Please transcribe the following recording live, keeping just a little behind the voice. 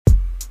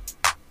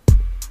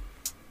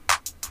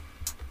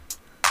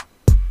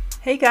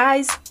Hey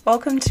guys,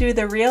 welcome to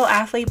the Real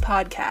Athlete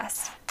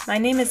Podcast. My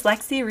name is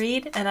Lexi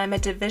Reed, and I'm a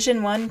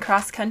Division I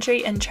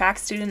cross-country and track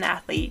student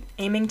athlete,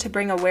 aiming to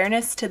bring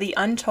awareness to the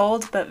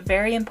untold but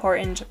very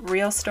important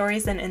real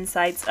stories and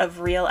insights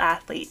of real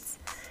athletes.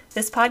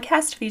 This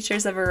podcast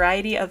features a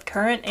variety of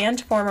current and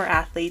former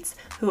athletes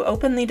who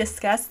openly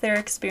discuss their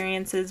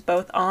experiences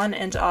both on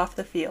and off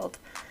the field.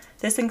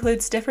 This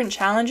includes different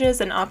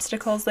challenges and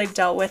obstacles they've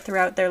dealt with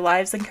throughout their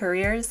lives and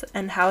careers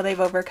and how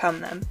they've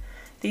overcome them.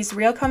 These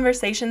real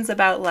conversations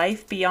about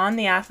life beyond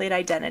the athlete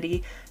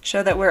identity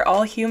show that we're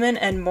all human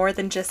and more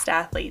than just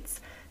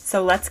athletes.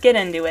 So let's get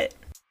into it.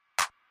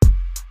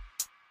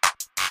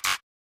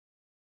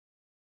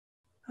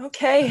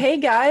 Okay, hey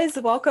guys,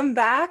 welcome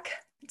back.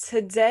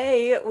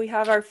 Today we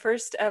have our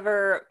first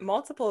ever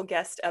multiple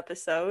guest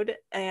episode,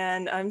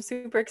 and I'm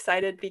super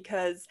excited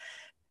because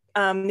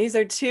these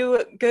are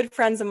two good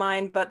friends of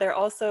mine, but they're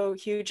also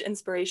huge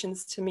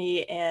inspirations to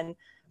me and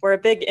were a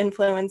big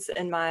influence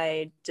in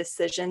my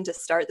decision to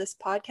start this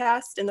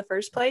podcast in the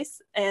first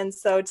place. And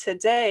so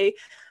today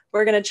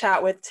we're going to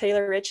chat with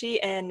Taylor Ritchie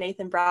and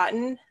Nathan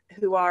Broughton,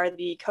 who are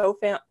the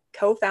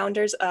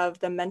co-founders of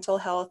the mental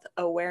health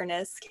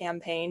awareness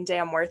campaign,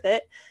 Damn Worth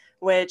It,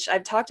 which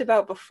I've talked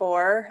about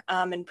before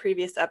in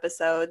previous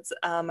episodes.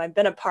 I've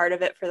been a part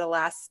of it for the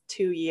last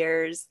 2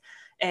 years.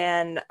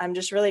 And I'm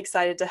just really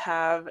excited to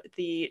have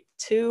the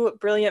two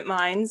brilliant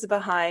minds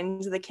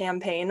behind the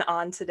campaign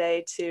on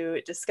today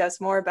to discuss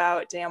more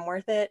about Damn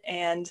Worth It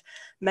and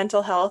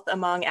mental health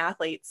among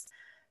athletes.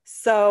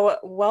 So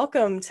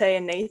welcome, Tay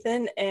and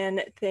Nathan,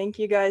 and thank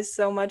you guys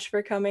so much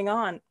for coming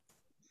on.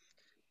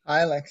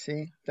 Hi,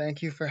 Lexi.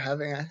 Thank you for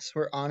having us.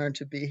 We're honored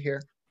to be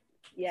here.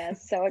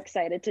 Yes, so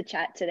excited to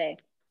chat today.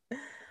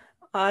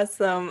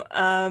 Awesome.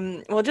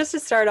 Well, just to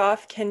start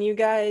off, can you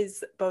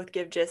guys both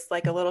give just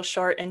like a little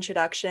short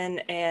introduction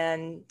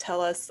and tell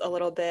us a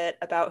little bit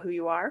about who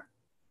you are?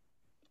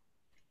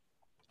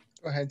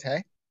 Go ahead,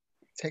 Tay.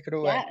 Take it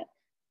away. Yeah.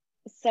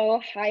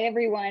 So, hi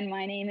everyone.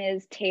 My name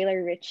is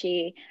Taylor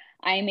Ritchie.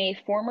 I'm a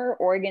former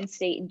Oregon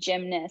State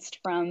gymnast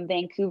from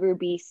Vancouver,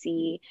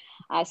 BC.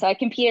 So I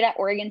competed at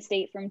Oregon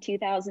State from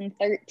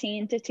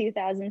 2013 to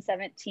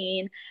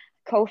 2017,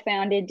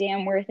 co-founded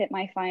Damn Worth It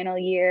my final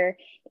year.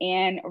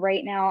 And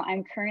right now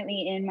I'm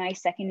currently in my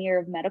second year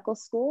of medical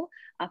school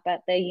up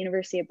at the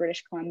University of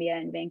British Columbia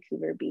in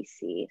Vancouver,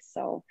 BC.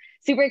 So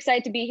super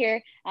excited to be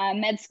here.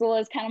 Med school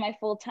is kind of my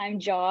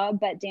full-time job,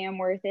 but Damn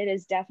Worth It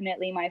is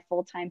definitely my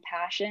full-time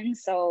passion.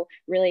 So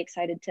really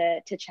excited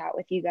to chat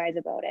with you guys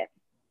about it.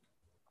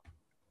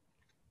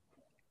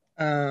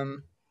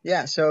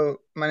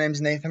 So my name is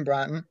Nathan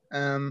Broughton.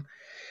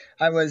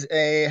 I was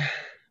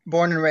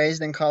born and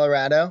raised in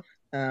Colorado.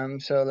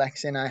 So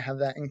Lexi and I have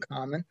that in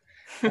common.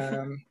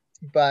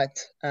 But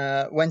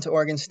went to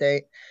Oregon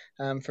State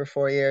for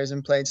 4 years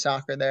and played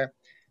soccer there.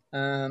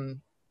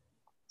 And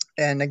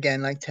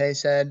again, like Tay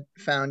said,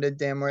 co-founded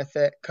Damn Worth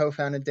It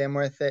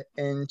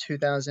in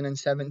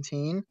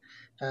 2017.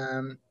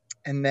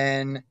 And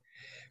then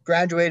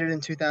graduated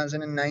in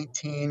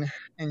 2019,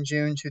 in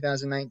June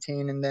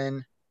 2019, and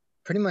then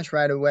pretty much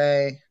right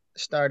away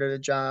started a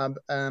job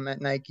at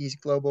Nike's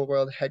Global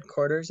World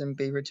Headquarters in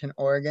Beaverton,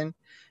 Oregon,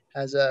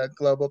 as a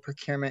global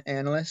procurement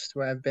analyst,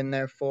 where I've been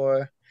there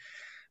for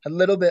a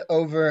little bit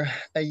over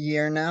a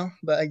year now.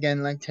 But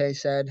again, like Tay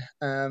said,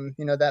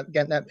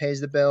 that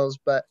pays the bills,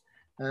 but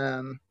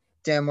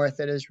Damn Worth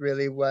It is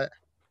really what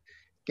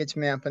gets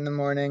me up in the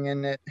morning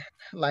and it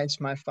lights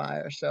my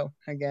fire. So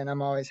again,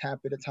 I'm always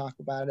happy to talk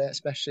about it,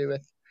 especially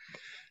with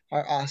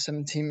our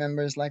awesome team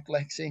members like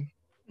Lexi.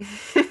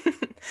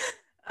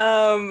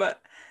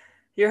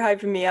 You're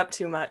hyping me up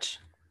too much.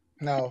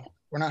 No,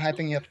 we're not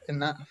hyping you up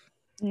enough.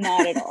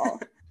 Not at all.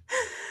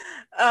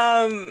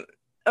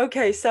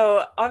 Okay,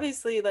 so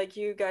obviously, like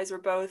you guys were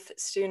both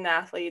student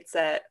athletes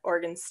at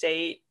Oregon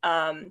State.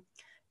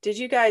 Did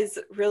you guys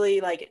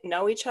really like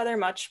know each other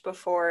much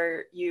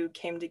before you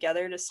came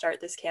together to start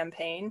this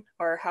campaign?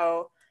 Or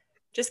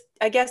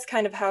I guess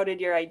kind of how did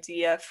your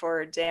idea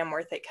for Damn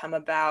Worth It come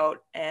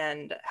about,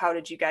 and how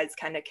did you guys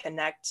kind of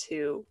connect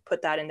to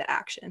put that into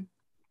action?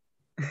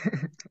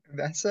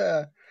 That's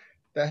a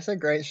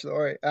great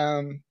story.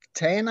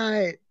 Tay and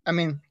I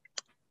mean,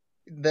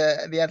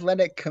 the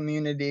athletic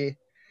community,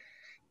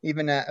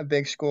 even at a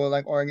big school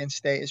like Oregon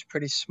State, is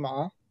pretty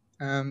small.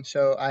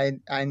 So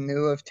I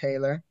knew of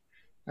Taylor,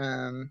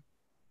 and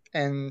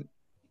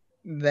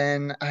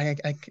then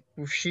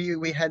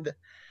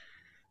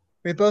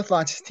we both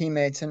lost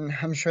teammates, and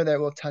I'm sure that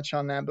we'll touch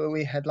on that. But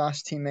we had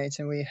lost teammates,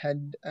 and we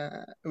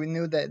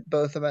knew that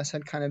both of us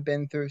had kind of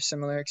been through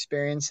similar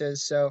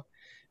experiences. So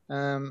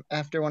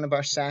after one of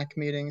our SAC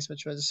meetings,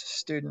 which was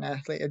Student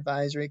Athlete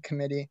Advisory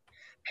Committee,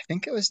 I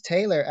think it was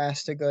Taylor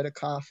asked to go to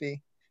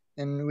coffee,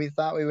 and we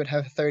thought we would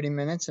have 30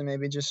 minutes and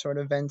maybe just sort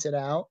of vent it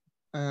out.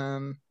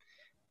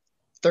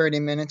 30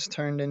 minutes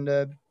turned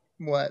into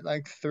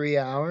like 3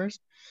 hours.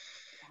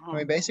 And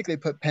we basically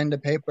put pen to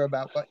paper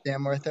about what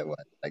Damn Worth It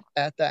was, like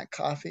at that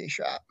coffee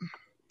shop.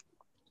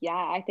 Yeah,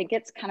 I think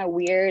it's kind of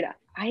weird.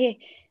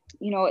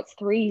 it's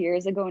 3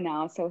 years ago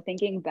now. So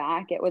thinking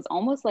back, it was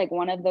almost like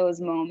one of those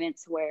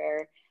moments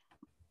where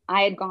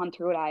I had gone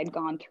through what I had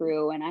gone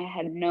through, and I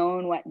had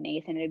known what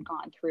Nathan had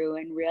gone through.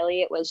 And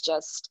really, it was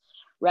just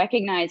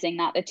recognizing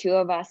that the two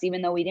of us,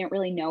 even though we didn't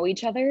really know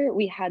each other,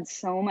 we had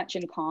so much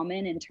in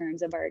common in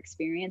terms of our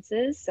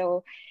experiences.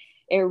 So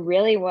it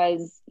really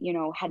was,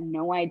 had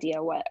no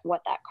idea what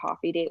that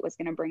coffee date was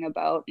going to bring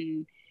about.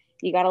 And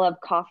you got to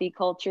love coffee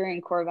culture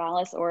in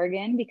Corvallis,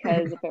 Oregon,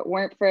 because if it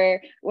weren't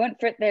for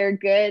their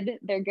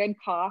good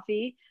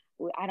coffee,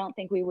 I don't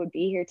think we would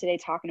be here today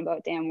talking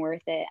about Damn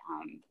Worth It.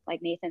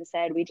 Like Nathan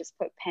said, we just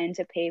put pen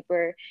to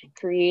paper,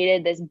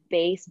 created this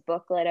base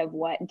booklet of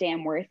what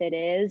Damn Worth It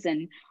is.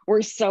 And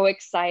we're so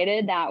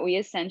excited that we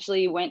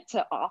essentially went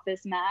to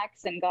Office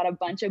Max and got a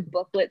bunch of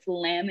booklets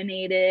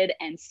laminated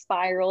and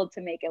spiraled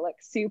to make it look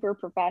super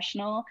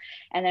professional.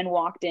 And then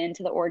walked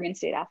into the Oregon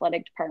State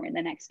Athletic Department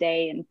the next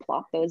day and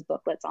plopped those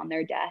booklets on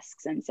their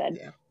desks and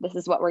said, This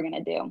is what we're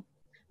going to do.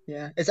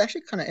 Yeah, it's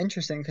actually kind of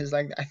interesting because,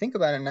 like, I think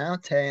about it now,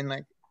 Tay, and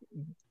like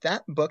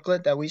that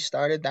booklet that we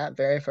started that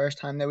very first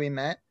time that we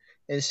met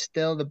is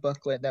still the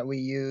booklet that we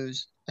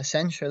use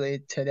essentially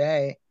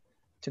today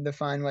to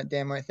define what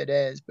Damn Worth It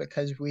is,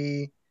 because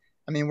we're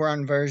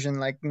on version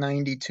like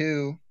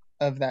 92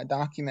 of that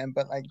document,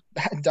 but like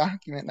that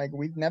document, like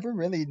we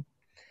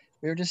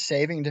were just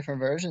saving different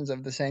versions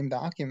of the same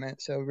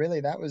document. So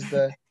really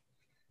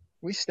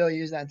we still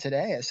use that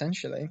today,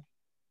 essentially.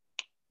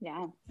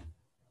 Yeah.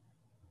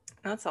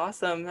 That's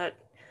awesome.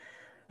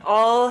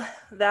 All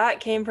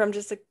that came from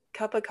just a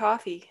cup of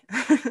coffee.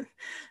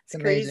 It's amazing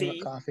crazy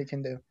what coffee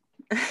can do.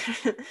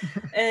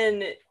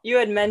 And you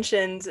had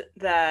mentioned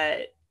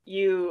that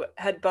you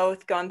had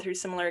both gone through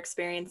similar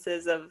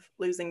experiences of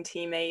losing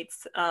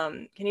teammates.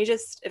 Can you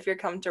just, if you're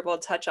comfortable,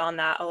 touch on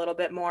that a little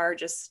bit more,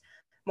 just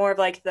more of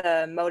like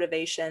the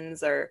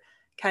motivations or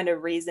kind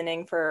of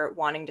reasoning for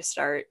wanting to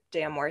start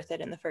Damn Worth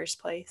It in the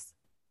first place?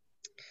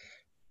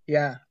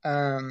 Yeah.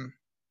 No.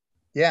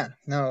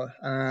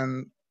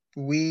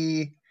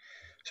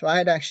 So I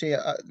had actually,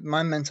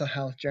 my mental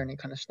health journey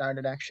kind of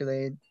started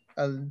actually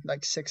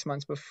like 6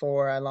 months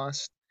before I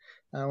lost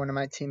one of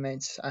my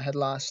teammates. I had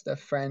lost a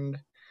friend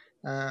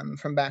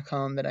from back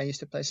home that I used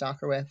to play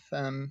soccer with,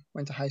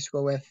 went to high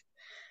school with.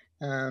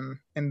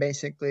 And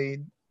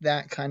basically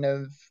that kind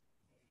of,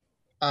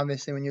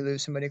 obviously when you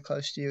lose somebody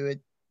close to you, it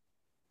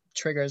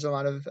triggers a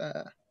lot of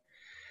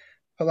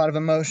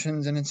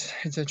emotions, and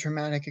it's a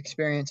traumatic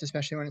experience,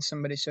 especially when it's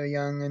somebody so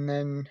young. And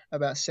then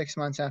about 6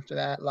 months after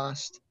that,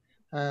 lost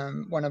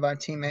one of our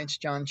teammates,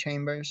 John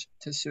Chambers,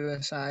 to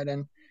suicide.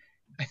 And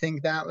I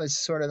think that was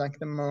sort of like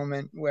the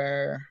moment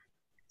where,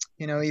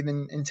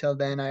 even until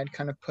then, I had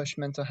kind of pushed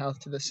mental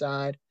health to the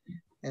side.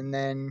 And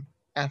then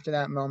after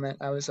that moment,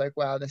 I was like,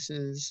 wow, this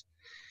is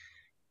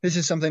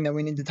something that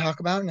we need to talk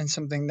about, and it's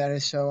something that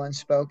is so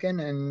unspoken.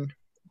 And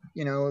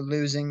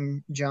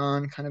losing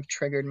John kind of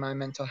triggered my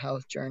mental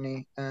health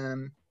journey.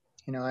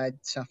 I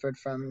suffered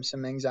from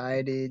some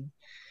anxiety,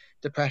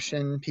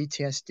 depression,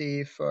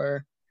 PTSD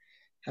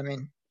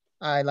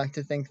I like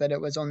to think that it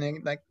was only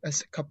like a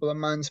couple of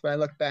months, but I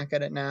look back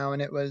at it now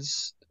and it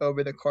was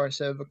over the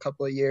course of a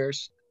couple of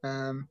years.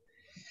 And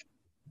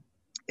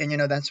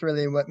that's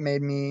really what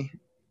made me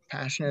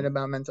passionate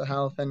about mental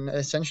health. And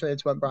essentially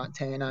it's what brought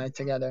Tay and I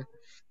together.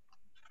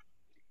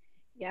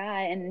 Yeah.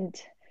 And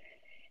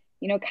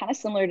kind of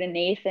similar to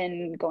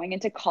Nathan, going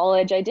into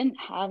college, I didn't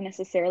have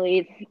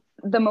necessarily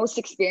the most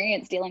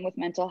experience dealing with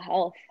mental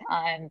health.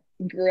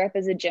 Grew up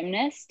as a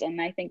gymnast,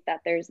 and I think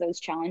that there's those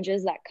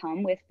challenges that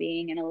come with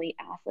being an elite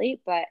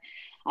athlete. But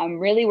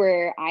really,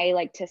 where I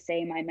like to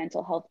say my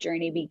mental health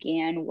journey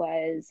began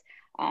was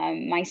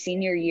my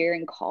senior year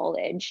in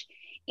college.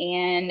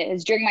 And it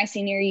was during my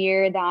senior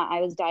year that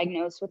I was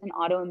diagnosed with an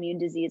autoimmune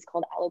disease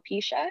called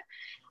alopecia.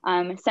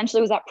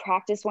 Essentially was at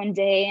practice one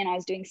day and I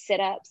was doing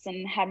sit-ups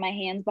and had my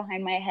hands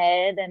behind my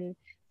head and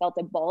felt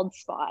a bald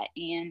spot,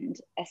 and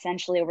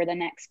essentially over the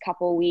next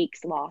couple of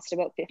weeks lost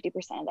about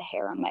 50% of the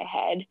hair on my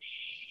head.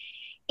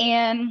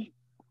 And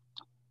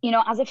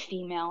as a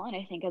female, and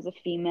I think as a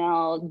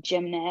female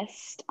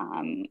gymnast,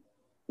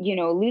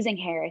 losing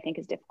hair I think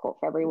is difficult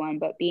for everyone,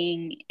 but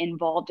being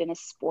involved in a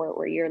sport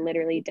where you're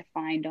literally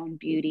defined on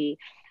beauty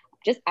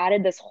just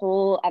added this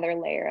whole other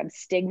layer of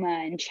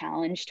stigma and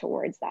challenge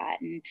towards that.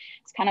 And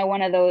it's kind of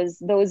one of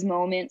those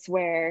moments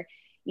where,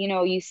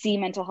 you see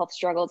mental health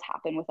struggles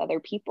happen with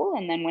other people.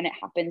 And then when it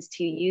happens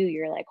to you,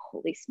 you're like,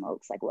 holy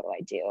smokes, like, what do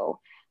I do?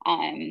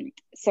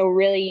 So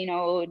really,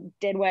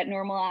 did what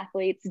normal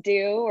athletes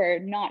do, or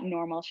not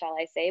normal, shall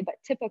I say,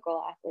 but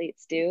typical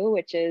athletes do,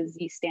 which is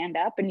you stand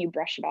up and you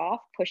brush it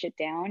off, push it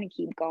down and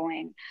keep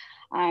going.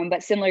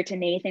 But similar to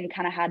Nathan,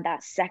 kind of had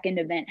that second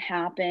event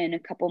happen a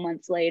couple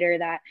months later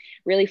that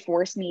really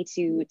forced me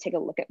to take a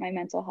look at my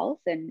mental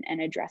health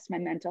and address my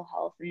mental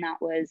health. And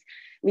that was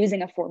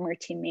losing a former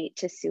teammate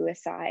to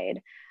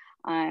suicide.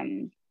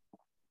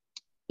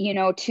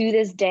 To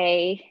this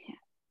day,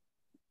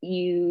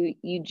 you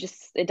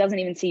just, it doesn't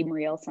even seem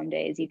real some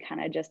days. You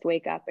kind of just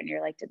wake up and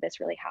you're like, did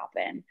this really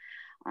happen?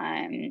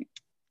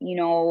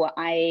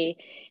 I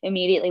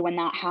immediately, when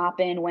that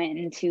happened, went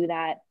into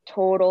that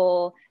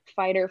total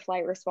fight or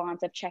flight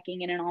response of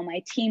checking in on all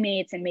my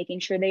teammates and making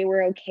sure they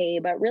were okay,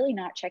 but really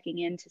not checking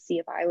in to see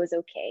if I was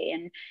okay.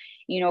 And,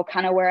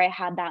 kind of where I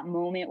had that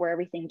moment where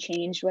everything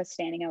changed was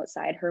standing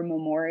outside her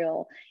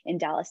memorial in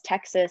Dallas,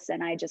 Texas.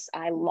 And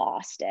I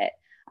lost it.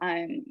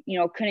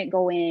 Couldn't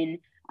go in.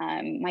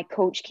 My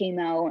coach came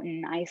out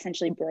and I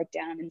essentially broke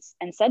down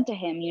and said to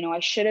him, I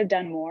should have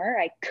done more.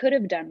 I could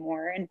have done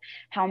more. And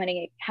how am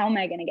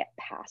I going to get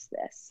past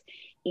this?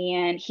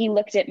 And he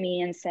looked at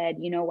me and said,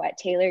 you know what,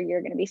 Taylor,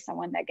 you're going to be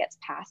someone that gets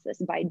past this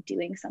by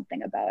doing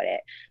something about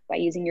it, by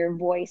using your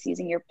voice,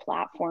 using your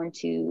platform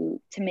to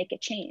make a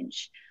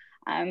change.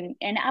 And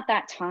at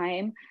that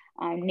time,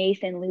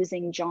 Nathan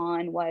losing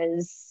John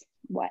was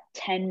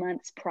 10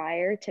 months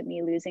prior to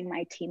me losing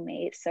my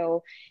teammate.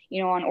 So,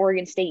 on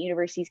Oregon State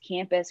University's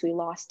campus, we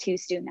lost 2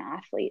 student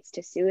athletes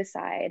to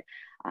suicide.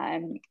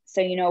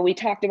 So, we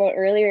talked about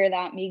earlier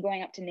that me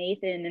going up to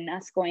Nathan and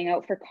us going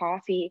out for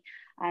coffee,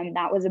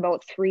 that was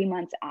about 3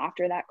 months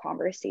after that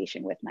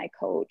conversation with my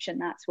coach. And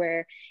that's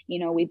where,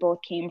 we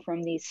both came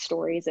from these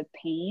stories of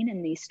pain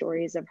and these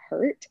stories of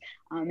hurt,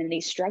 and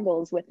these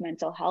struggles with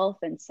mental health,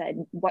 and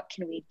said, what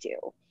can we do?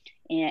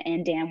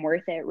 And Damn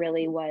Worth It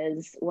really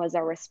was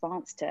our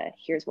response to,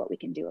 here's what we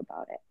can do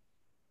about it.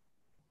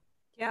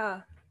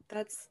 Yeah,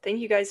 thank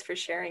you guys for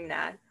sharing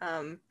that.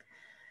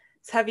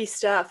 It's heavy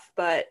stuff,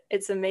 but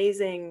it's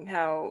amazing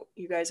how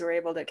you guys were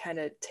able to kind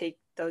of take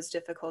those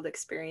difficult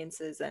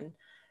experiences and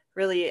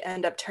really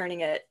end up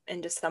turning it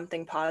into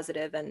something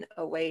positive and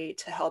a way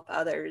to help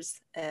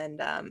others.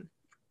 And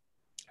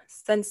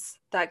since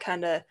that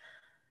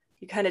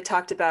you kind of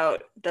talked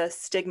about the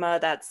stigma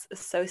that's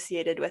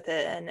associated with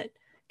it, and it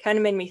kind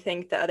of made me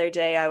think the other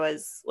day I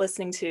was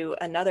listening to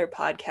another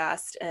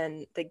podcast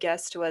and the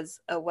guest was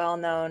a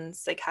well-known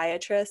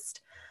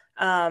psychiatrist.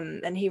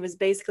 And he was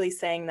basically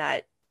saying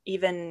that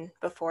even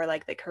before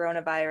like the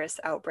coronavirus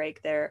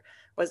outbreak, there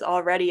was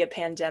already a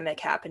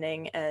pandemic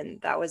happening. And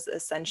that was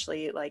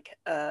essentially like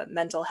a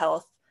mental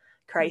health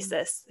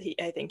crisis,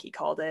 I think he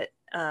called it.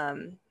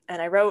 And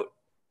I wrote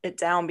it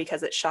down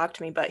because it shocked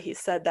me, but he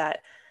said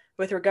that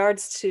with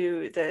regards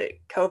to the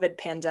COVID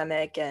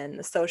pandemic and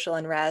the social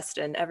unrest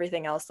and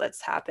everything else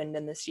that's happened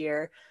in this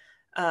year,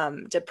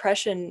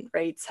 depression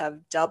rates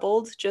have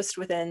doubled just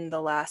within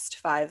the last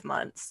 5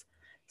 months.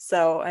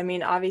 So, I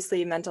mean,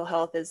 obviously mental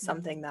health is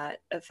something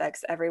that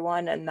affects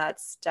everyone, and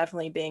that's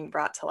definitely being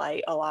brought to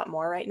light a lot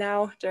more right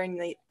now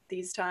during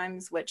these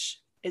times,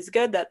 which is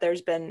good that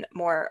there's been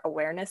more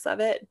awareness of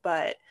it,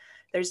 but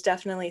there's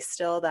definitely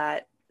still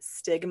that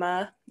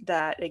stigma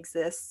that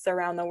exists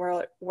around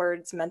the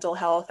words mental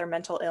health or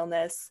mental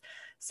illness.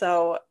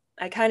 So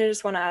I kind of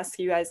just want to ask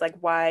you guys like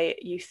why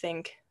you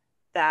think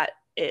that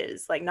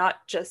is, like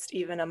not just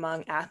even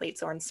among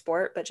athletes or in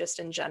sport, but just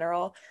in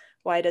general.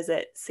 Why does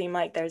it seem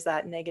like there's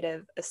that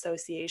negative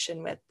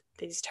association with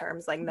these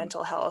terms like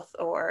mental health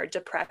or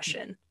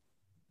depression?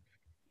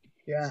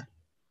 Yeah,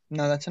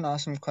 no, that's an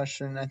awesome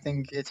question. I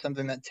think it's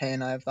something that Tay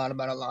and I have thought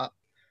about a lot.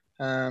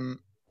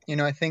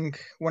 I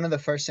think one of the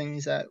first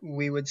things that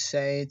we would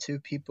say to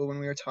people when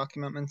we were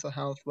talking about mental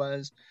health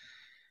was,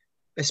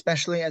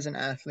 especially as an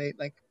athlete,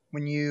 like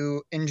when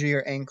you injure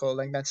your ankle,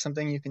 like that's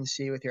something you can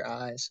see with your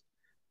eyes.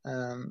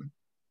 When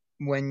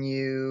when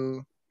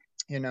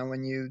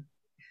you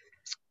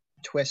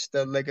twist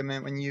the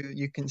ligament, when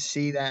you can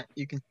see that,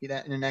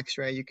 in an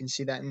x-ray, you can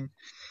see that in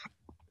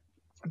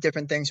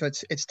different things. So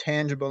it's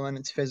tangible and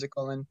it's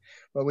physical. And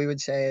what we would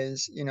say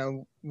is,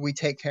 we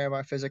take care of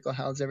our physical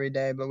health every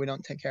day, but we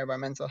don't take care of our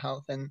mental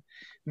health. And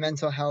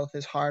mental health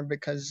is hard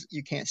because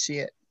you can't see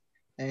it.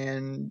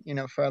 And,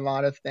 for a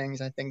lot of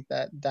things, I think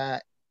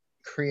that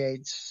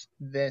creates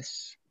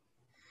this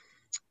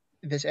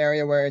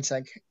area where it's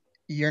like,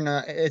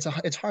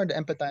 it's hard to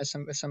empathize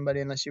with somebody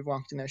unless you've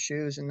walked in their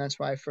shoes. And that's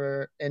why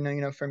for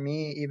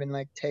me, even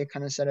like Tay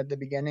kind of said at the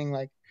beginning,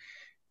 like,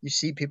 you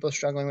see people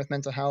struggling with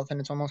mental health and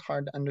it's almost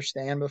hard to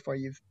understand before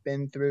you've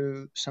been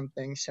through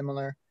something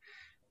similar.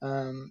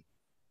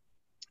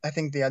 I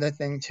think the other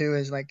thing too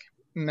is like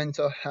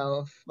mental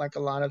health, like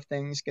a lot of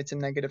things, gets a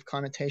negative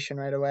connotation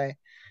right away,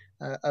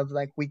 of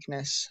like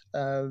weakness,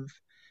 of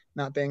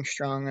not being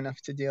strong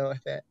enough to deal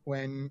with it,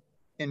 when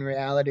in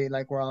reality,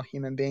 like, we're all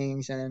human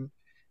beings, and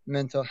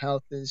mental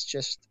health is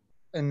just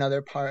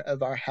another part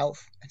of our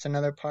health. It's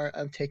another part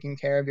of taking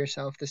care of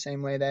yourself, the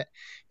same way that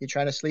you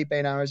try to sleep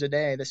 8 hours a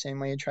day, the same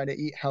way you try to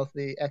eat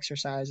healthy,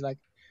 exercise. Like,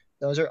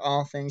 those are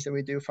all things that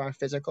we do for our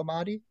physical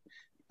body.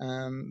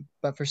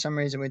 But for some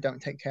reason, we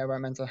don't take care of our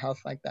mental health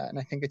like that. And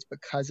I think it's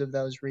because of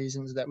those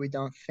reasons that we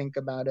don't think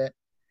about it.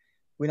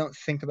 We don't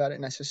think about it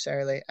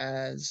necessarily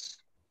as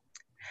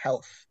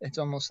health. It's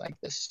almost like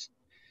this.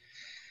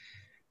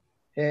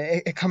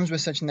 It comes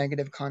with such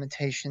negative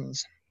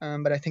connotations.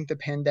 But I think the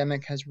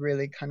pandemic has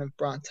really kind of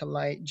brought to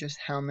light just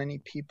how many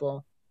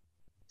people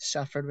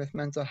suffered with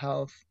mental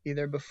health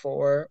either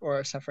before or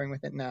are suffering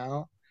with it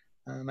now.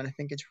 And I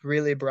think it's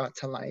really brought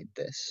to light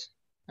this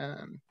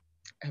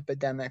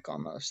epidemic,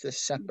 almost this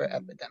separate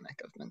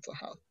epidemic of mental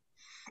health.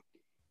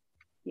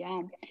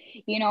 Yeah.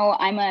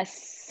 I'm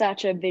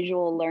such a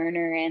visual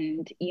learner,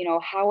 and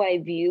how I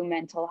view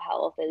mental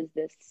health is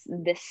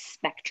this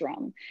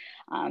spectrum.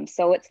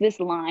 So it's this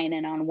line,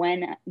 and on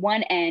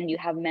one end you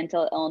have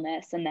mental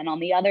illness, and then on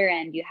the other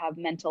end you have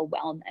mental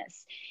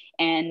wellness.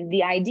 And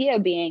the idea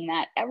being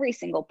that every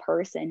single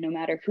person, no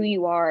matter who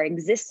you are,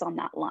 exists on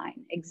that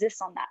line,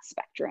 exists on that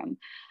spectrum.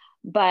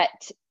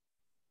 But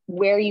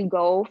where you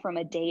go from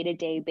a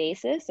day-to-day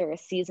basis or a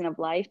season of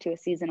life to a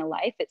season of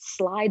life, it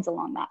slides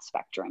along that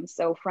spectrum.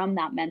 So from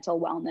that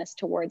mental wellness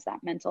towards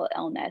that mental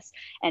illness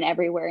and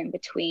everywhere in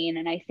between.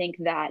 And I think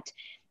that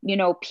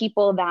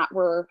people that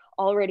were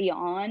already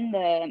on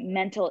the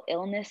mental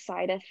illness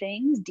side of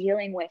things,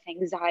 dealing with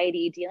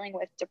anxiety, dealing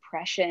with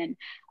depression,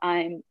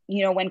 when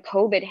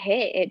COVID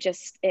hit,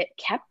 it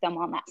kept them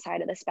on that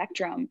side of the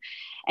spectrum.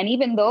 And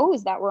even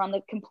those that were on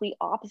the complete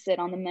opposite,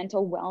 on the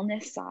mental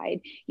wellness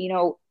side,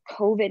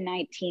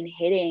 COVID-19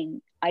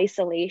 hitting,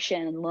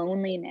 isolation,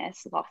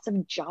 loneliness, loss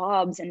of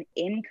jobs and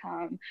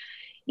income,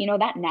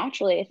 that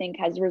naturally, I think,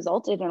 has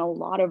resulted in a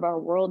lot of our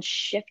world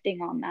shifting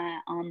on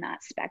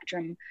that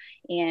spectrum.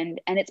 And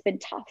it's been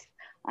tough.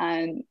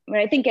 But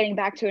I think, getting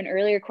back to an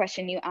earlier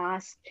question you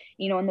asked,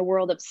 in the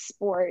world of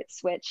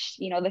sports, which,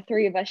 the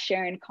three of us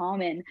share in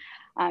common,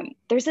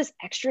 there's this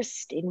extra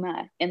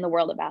stigma in the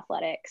world of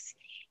athletics.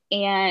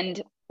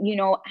 And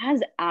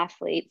as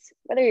athletes,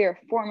 whether you're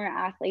a former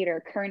athlete or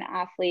a current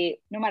athlete,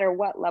 no matter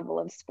what level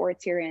of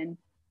sports you're in,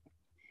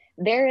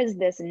 there is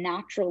this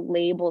natural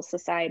label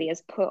society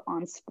has put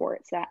on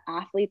sports that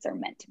athletes are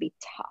meant to be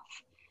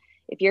tough.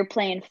 If you're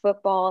playing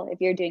football,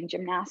 if you're doing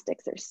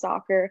gymnastics or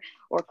soccer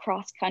or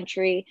cross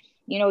country,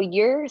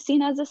 you're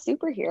seen as a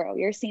superhero.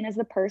 You're seen as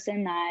the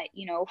person that,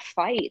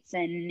 fights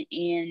and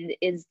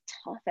is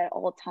tough at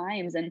all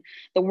times. And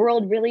the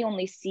world really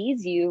only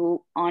sees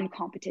you on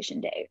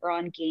competition day or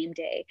on game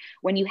day,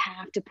 when you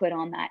have to put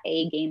on that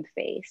A game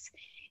face.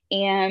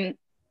 And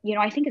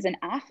I think as an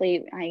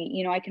athlete,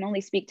 I can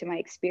only speak to my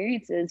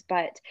experiences,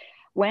 but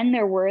when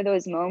there were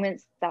those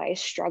moments that I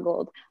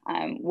struggled,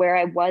 where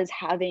I was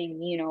having,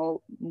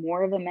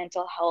 more of a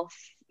mental health,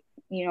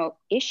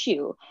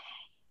 issue,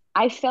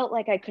 I felt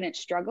like I couldn't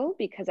struggle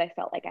because I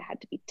felt like I had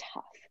to be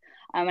tough.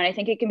 And I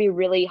think it can be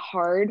really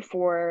hard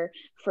for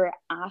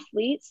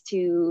athletes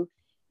to,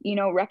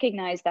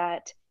 recognize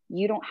that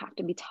you don't have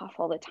to be tough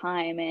all the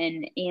time.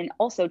 And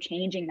also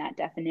changing that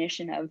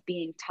definition of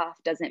being tough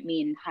doesn't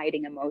mean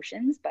hiding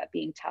emotions, but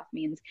being tough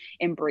means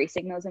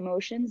embracing those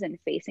emotions and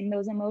facing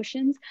those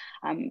emotions.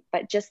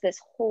 But just this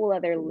whole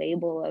other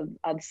label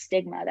of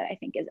stigma that I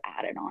think is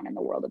added on in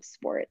the world of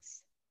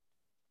sports.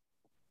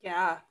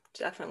 Yeah,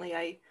 definitely.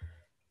 I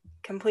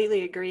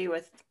completely agree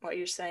with what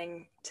you're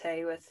saying,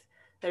 Tay, with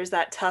there's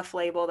that tough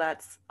label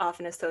that's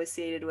often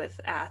associated with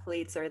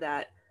athletes, or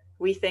that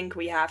we think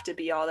we have to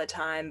be all the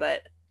time.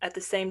 But at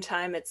the same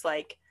time, it's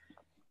like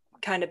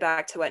kind of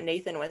back to what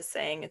Nathan was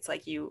saying. It's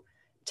like you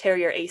tear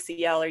your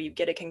ACL or you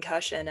get a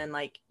concussion and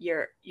like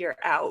you're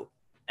out,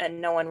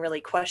 and no one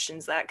really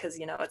questions that because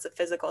it's a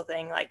physical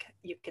thing. Like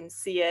you can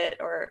see it,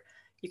 or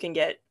you can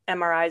get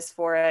MRIs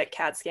for it,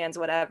 CAT scans,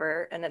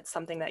 whatever, and it's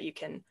something that you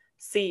can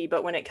see.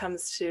 But when it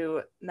comes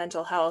to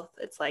mental health,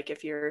 it's like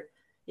if you're,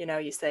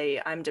 you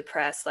say I'm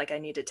depressed, like I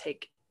need to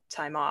take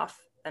time off,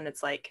 and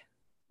it's like,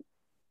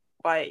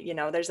 why,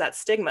 there's that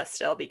stigma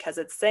still, because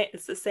it's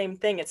the same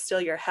thing. It's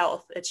still your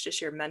health. It's just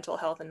your mental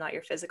health and not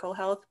your physical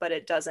health. But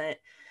it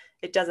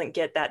doesn't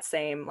get that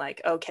same,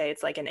 like, okay,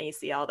 it's like an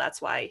ACL,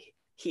 that's why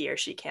he or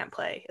she can't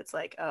play. It's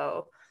like,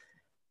 oh,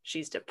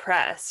 she's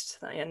depressed,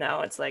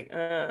 it's like,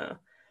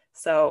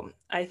 so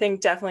I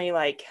think definitely,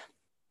 like,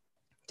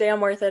 Dan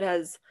Worthit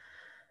has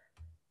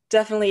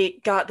definitely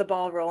got the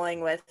ball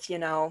rolling with,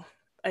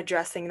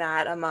 addressing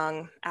that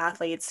among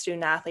athletes,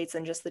 student athletes,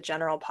 and just the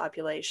general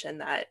population,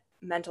 that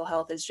mental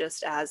health is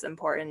just as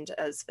important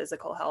as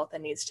physical health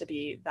and needs to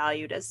be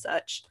valued as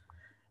such.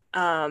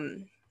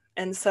 And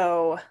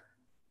so,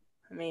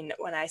 I mean,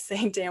 when I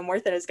say Dan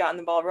Worthit has gotten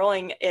the ball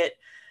rolling, it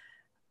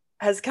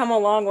has come a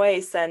long way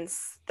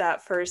since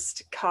that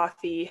first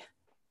coffee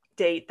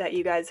date that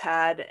you guys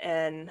had.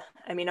 And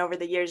I mean, over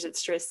the years,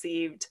 it's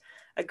received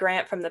a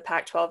grant from the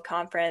Pac-12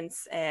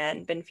 conference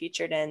and been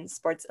featured in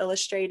Sports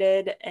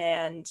Illustrated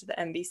and the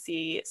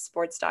NBC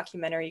sports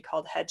documentary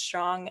called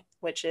Headstrong,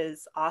 which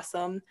is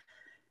awesome.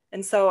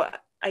 And so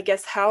I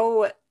guess,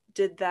 how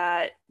did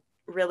that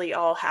really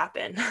all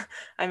happen?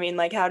 I mean,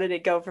 like, how did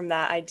it go from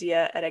that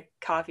idea at a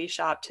coffee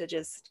shop to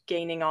just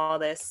gaining all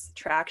this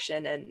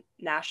traction and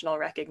national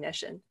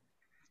recognition?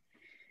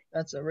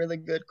 That's a really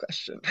good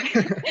question.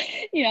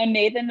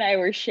 Nathan and I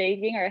were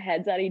shaking our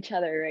heads at each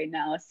other right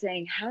now,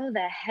 saying, how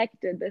the heck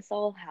did this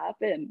all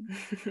happen?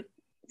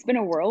 It's been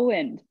a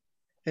whirlwind.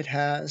 It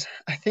has.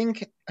 I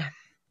think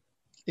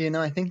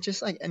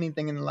just like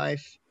anything in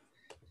life,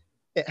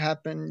 it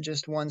happened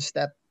just one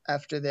step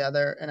after the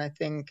other. And I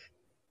think,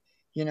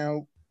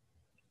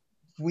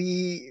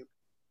 we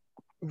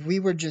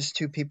were just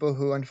two people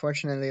who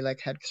unfortunately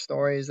like had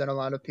stories that a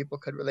lot of people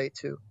could relate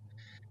to.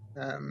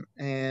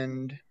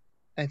 And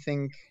I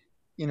think,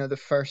 the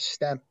first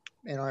step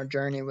in our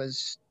journey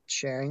was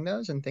sharing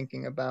those and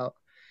thinking about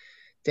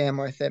Damn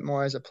Worth It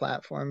more as a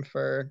platform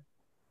for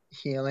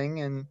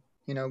healing. And,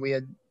 we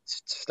had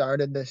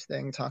started this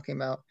thing talking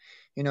about,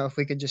 if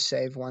we could just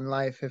save one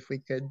life, if we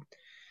could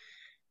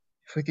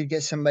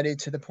get somebody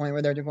to the point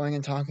where they're going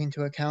and talking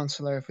to a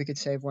counselor, if we could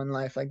save one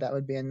life, like that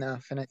would be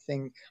enough. And I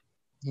think,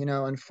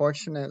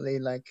 unfortunately,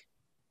 like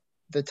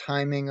the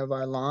timing of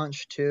our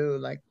launch too,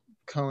 like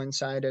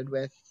coincided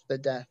with the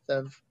death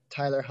of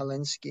Tyler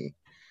Holinsky.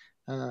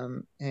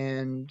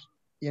 And,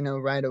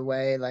 right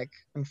away, like,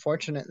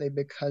 unfortunately,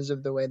 because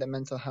of the way that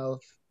mental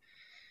health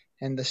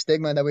and the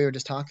stigma that we were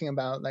just talking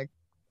about, like,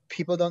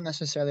 people don't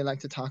necessarily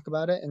like to talk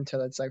about it until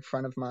it's like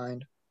front of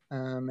mind.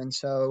 And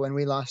so when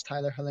we lost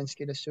Tyler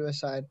Holinsky to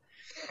suicide,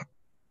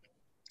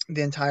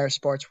 the entire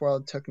sports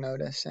world took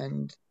notice,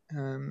 and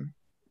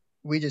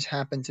we just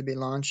happened to be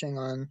launching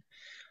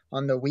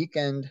on the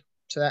weekend.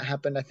 So that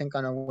happened, I think,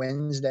 on a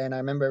Wednesday, and I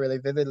remember really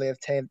vividly of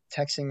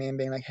texting me and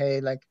being like,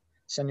 "Hey, like,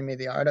 sending me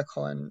the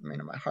article," and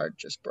my heart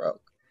just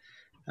broke.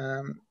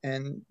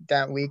 And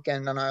that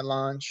weekend on our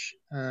launch,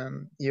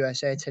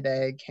 USA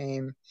Today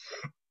came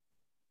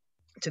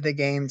to the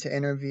game to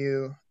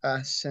interview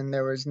us, and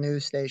there was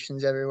news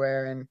stations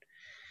everywhere. And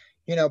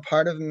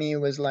part of me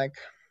was like,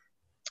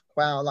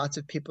 wow, lots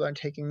of people are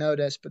taking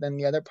notice. But then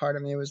the other part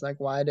of me was like,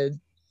 why did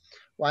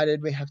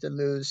we have to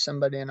lose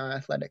somebody in our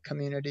athletic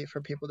community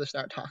for people to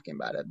start talking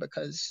about it?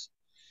 Because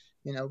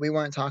we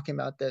weren't talking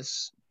about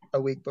this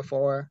a week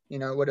before.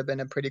 It would have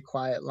been a pretty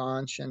quiet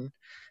launch. And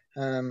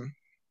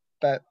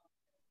but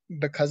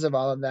because of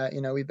all of that,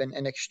 we've been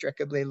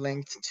inextricably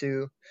linked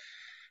to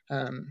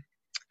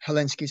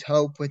Holinsky's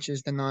Hope, which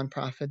is the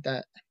nonprofit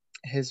that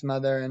his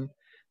mother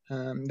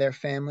and their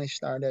family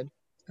started.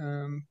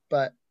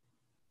 But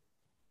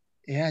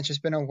yeah, it's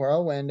just been a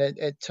whirlwind.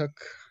 It took,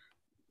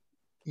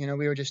 we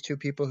were just two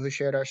people who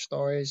shared our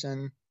stories,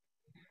 and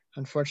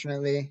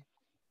unfortunately,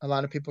 a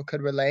lot of people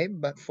could relate.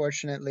 But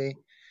fortunately,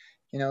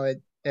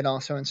 it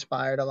also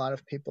inspired a lot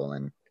of people,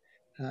 and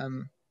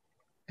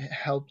it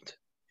helped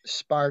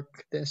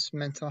spark this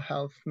mental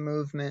health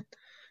movement,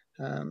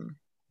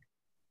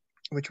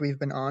 which we've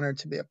been honored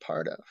to be a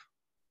part of.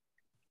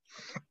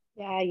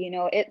 Yeah,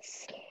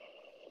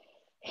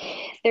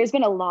 there's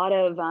been a lot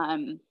of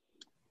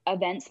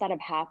events that have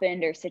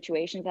happened or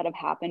situations that have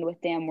happened with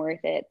Damn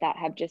Worth It that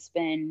have just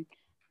been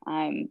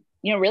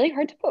really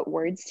hard to put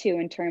words to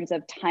in terms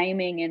of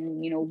timing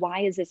and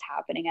why is this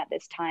happening at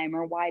this time,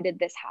 or why did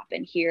this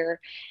happen here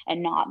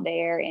and not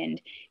there.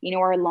 And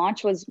our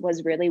launch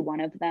was really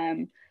one of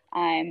them.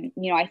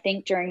 I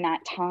think during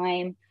that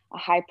time, a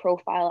high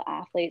profile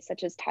athlete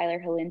such as Tyler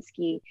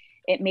Holinsky,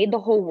 it made the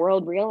whole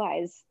world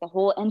realize, the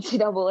whole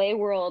NCAA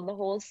world, the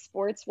whole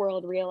sports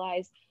world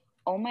realize,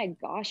 oh my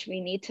gosh, we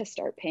need to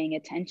start paying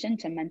attention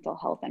to mental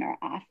health in our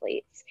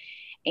athletes.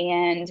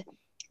 And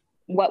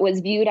what was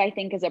viewed, I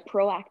think, as a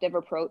proactive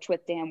approach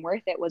with Damn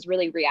Worth It was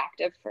really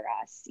reactive for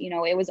us.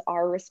 It was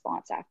our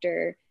response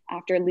after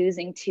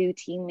losing two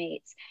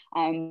teammates.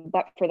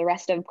 But for the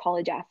rest of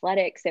college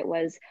athletics, it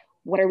was,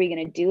 what are we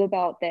going to do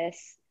about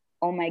this?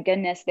 Oh my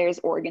goodness, there's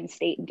Oregon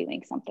State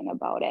doing something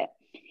about it.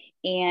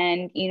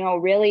 And,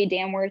 really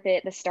Damn Worth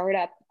It, the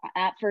startup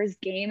at first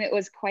game, it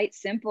was quite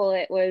simple.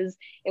 It was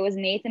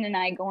Nathan and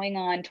I going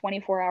on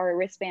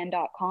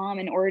 24hourwristband.com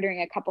and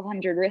ordering a couple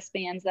hundred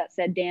wristbands that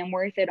said Damn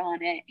Worth It on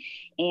it,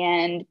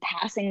 and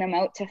passing them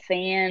out to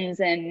fans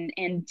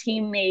and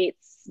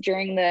teammates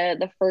during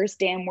the first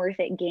Damn Worth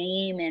It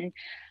game. And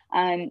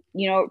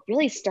it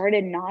really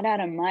started not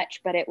out of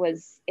much, but it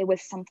was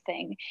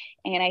something.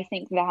 And I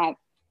think that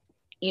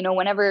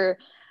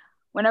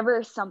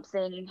whenever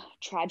something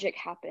tragic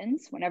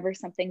happens, whenever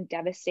something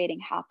devastating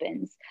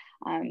happens,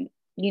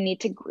 you need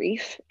to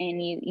grieve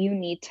and you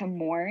need to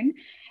mourn,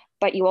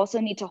 but you also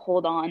need to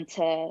hold on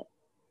to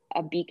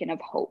a beacon of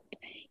hope.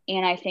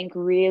 And I think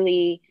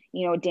really,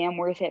 Damn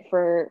Worth It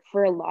for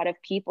a lot of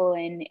people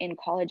in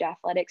college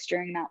athletics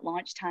during that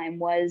launch time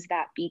was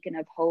that beacon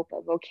of hope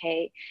of,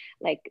 okay,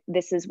 like,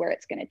 this is where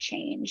it's going to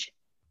change.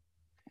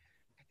 I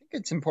think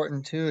it's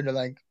important too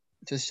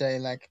to say,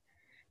 like,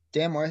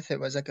 Damn Worth It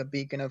was like a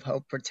beacon of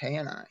hope for Tay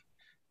and I.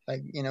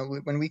 Like,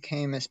 when we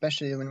came,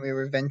 especially when we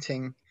were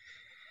venting,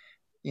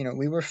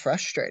 we were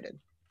frustrated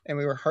and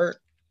we were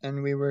hurt,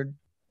 and we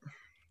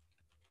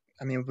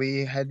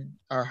had,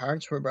 our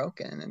hearts were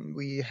broken, and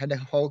we had a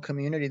whole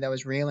community that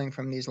was reeling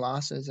from these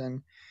losses,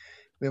 and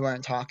we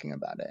weren't talking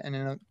about it.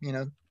 And,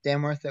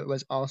 Damn Worth It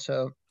was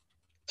also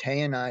Tay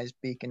and I's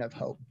beacon of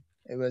hope.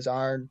 It was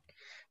our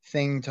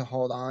thing to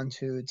hold on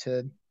to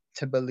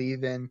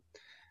believe in.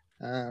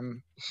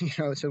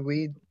 So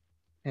we,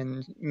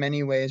 in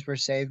many ways, were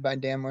saved by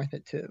Damn Worth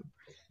It too.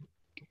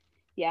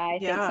 Yeah,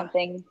 I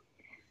think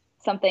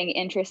something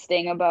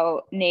interesting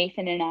about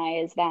Nathan and I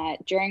is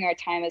that during our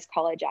time as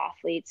college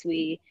athletes,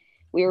 we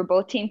were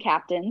both team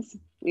captains.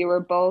 We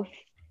were both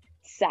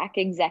SAC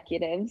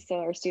executives, so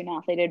our Student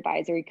Athlete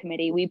Advisory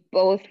Committee, we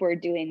both were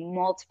doing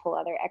multiple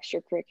other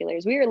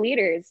extracurriculars. We were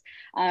leaders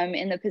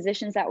in the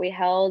positions that we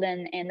held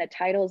and the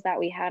titles that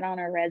we had on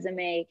our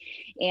resume.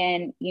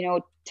 And, you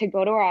know, to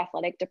go to our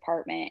athletic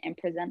department and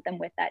present them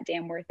with that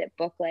Damn Worth It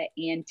booklet,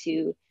 and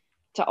to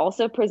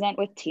also present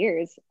with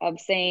tears of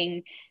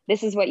saying,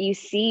 this is what you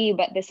see,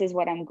 but this is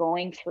what I'm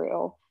going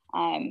through.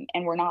 And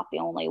we're not the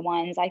only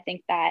ones. I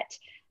think that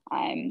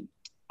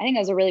that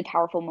was a really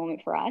powerful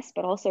moment for us,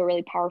 but also a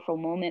really powerful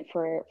moment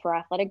for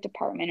athletic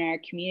department and our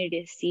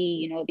community to see,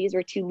 you know, these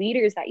were two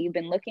leaders that you've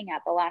been looking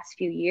at the last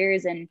few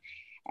years, and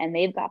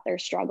they've got their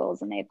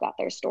struggles and they've got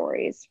their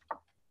stories.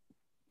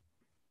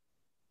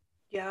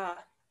 Yeah.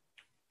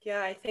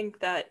 I think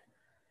that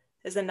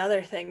is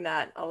another thing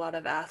that a lot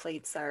of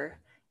athletes are,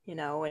 you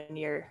know, when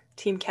you're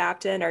team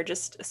captain or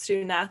just a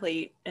student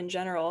athlete in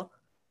general,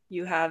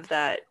 you have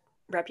that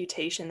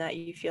reputation that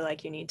you feel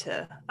like you need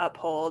to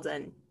uphold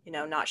and, you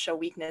know, not show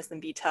weakness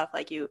and be tough,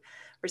 like you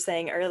were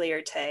saying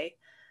earlier, Tay.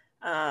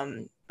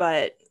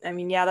 But I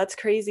mean, yeah, that's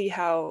crazy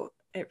how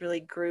it really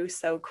grew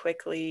so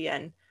quickly,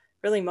 and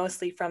really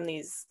mostly from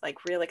these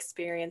like real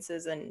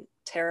experiences and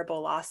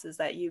terrible losses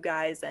that you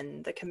guys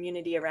and the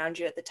community around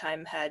you at the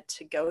time had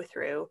to go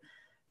through.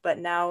 But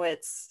now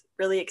it's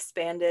really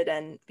expanded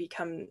and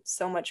become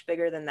so much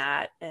bigger than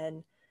that.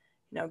 And,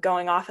 you know,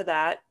 going off of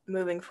that,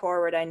 moving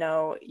forward, I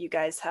know you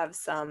guys have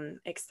some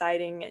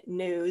exciting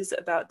news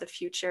about the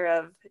future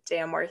of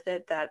Damn Worth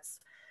It that's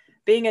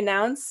being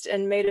announced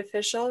and made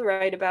official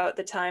right about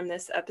the time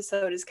this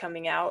episode is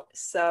coming out.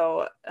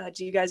 So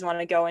do you guys want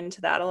to go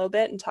into that a little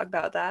bit and talk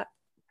about that?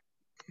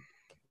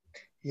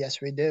 Yes,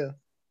 we do.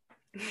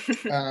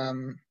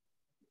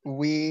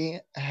 We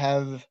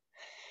have,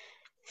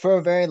 for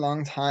a very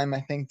long time,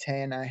 I think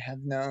Tay and I have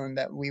known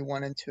that we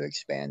wanted to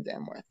expand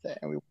Damn Worth It,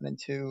 and we wanted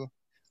to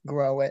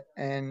grow it.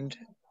 And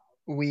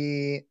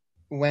we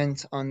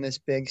went on this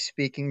big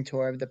speaking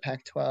tour of the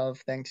Pac-12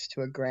 thanks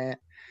to a grant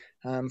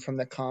from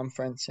the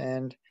conference.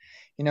 And,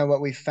 you know,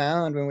 what we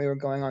found when we were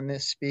going on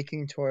this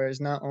speaking tour is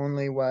not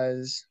only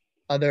was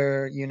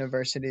other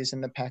universities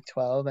in the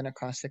Pac-12 and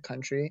across the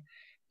country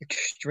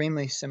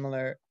extremely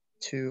similar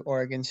to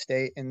Oregon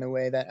State in the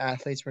way that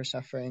athletes were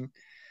suffering,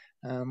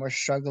 were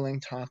struggling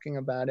talking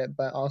about it,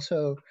 but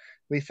also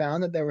we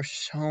found that there were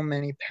so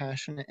many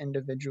passionate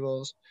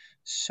individuals,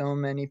 so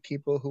many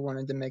people who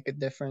wanted to make a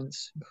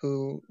difference,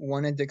 who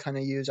wanted to kind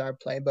of use our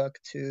playbook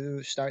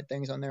to start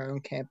things on their own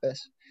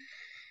campus.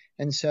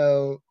 And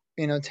so,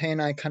 you know, Tay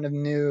and I kind of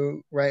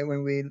knew right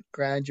when we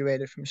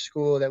graduated from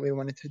school that we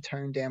wanted to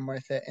turn Damn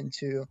Worth It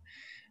into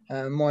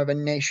more of a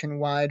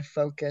nationwide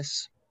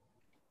focus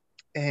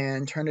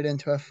and turn it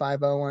into a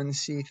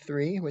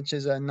 501c3, which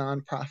is a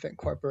nonprofit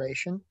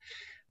corporation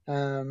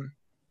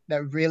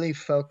that really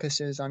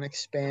focuses on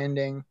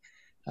expanding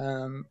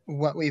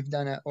what we've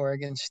done at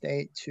Oregon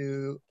State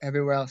to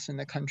everywhere else in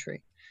the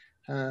country.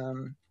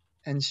 And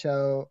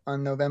so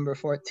on November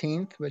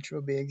 14th, which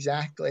will be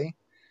exactly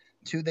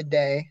to the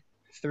day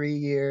 3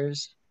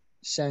 years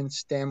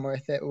since Damn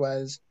Worth It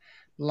was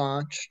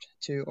launched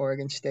to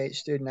Oregon State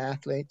student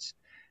athletes,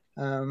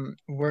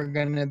 we're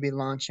going to be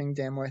launching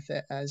Damn Worth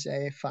It as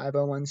a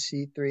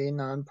 501c3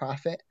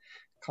 nonprofit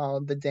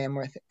called the Damn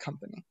Worth It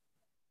Company.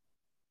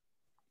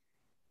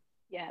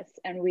 Yes,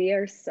 and we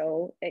are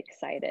so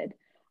excited.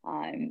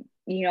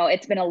 You know,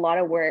 it's been a lot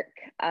of work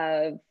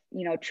of,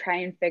 you know, try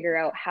and figure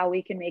out how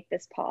we can make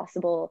this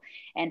possible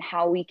and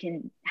how we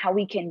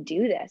can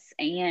do this.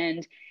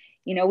 And,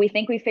 you know, we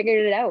think we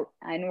figured it out,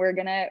 and we're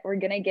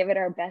gonna give it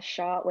our best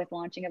shot with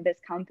launching of this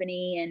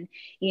company. And,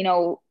 you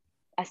know,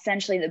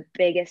 essentially the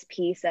biggest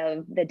piece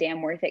of the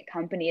Damn Worth It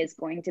Company is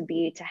going to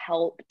be to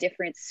help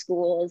different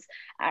schools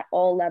at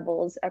all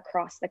levels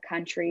across the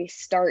country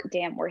start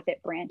Damn Worth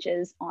It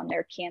branches on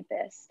their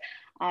campus,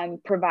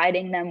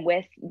 providing them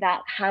with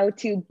that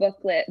how-to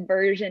booklet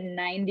version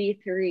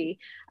 93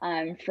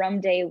 from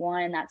day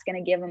one. That's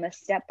going to give them a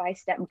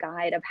step-by-step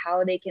guide of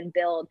how they can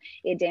build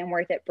a Damn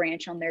Worth It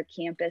branch on their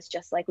campus,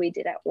 just like we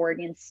did at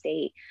Oregon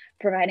State,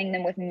 providing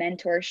them with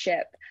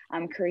mentorship,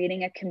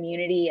 creating a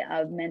community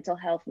of mental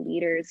health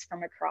leaders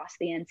from across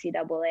the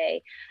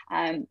NCAA.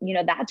 You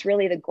know, that's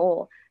really the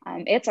goal.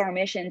 It's our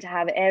mission to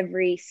have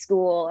every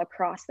school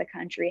across the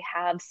country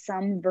have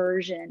some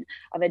version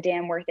of a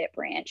Damn Worth It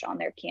branch on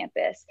their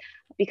campus,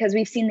 because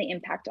we've seen the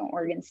impact on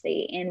Oregon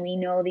State, and we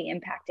know the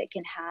impact it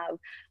can have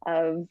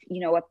of,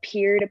 you know, a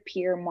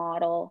peer-to-peer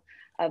model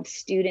of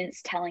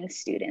students telling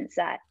students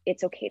that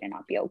it's okay to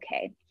not be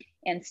okay,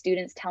 and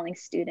students telling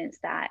students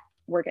that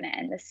we're going to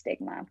end the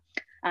stigma.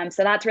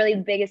 So that's really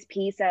the biggest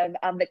piece of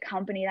the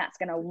company that's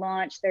going to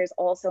launch. There's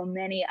also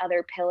many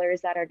other pillars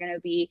that are going to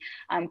be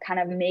kind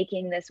of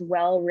making this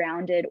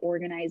well-rounded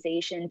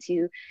organization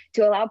to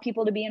allow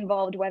people to be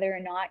involved, whether or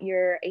not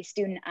you're a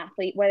student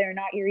athlete, whether or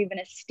not you're even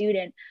a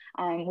student.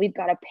 We've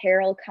got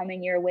apparel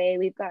coming your way.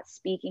 We've got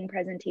speaking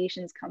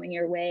presentations coming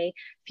your way,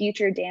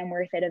 future Damn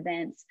Worth It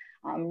events.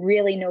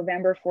 Really,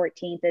 November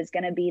 14th is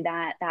going to be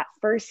that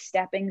first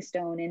stepping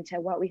stone into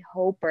what we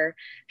hope, or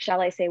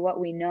shall I say what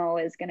we know,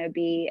 is going to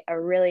be a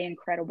really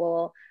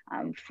incredible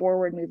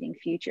forward moving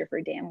future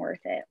for Damn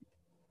Worth It.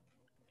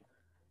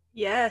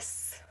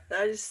 Yes,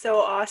 that is so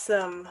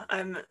awesome.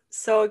 I'm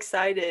so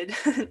excited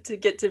to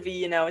get to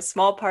be, a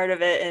small part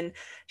of it and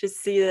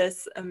just see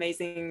this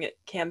amazing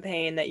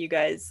campaign that you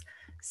guys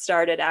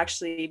started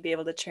actually be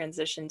able to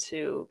transition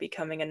to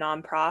becoming a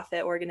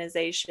nonprofit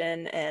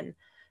organization, and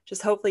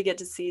just hopefully get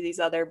to see these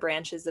other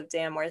branches of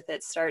Damn Worth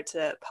It start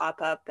to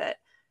pop up at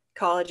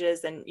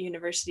colleges and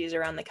universities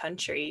around the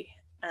country.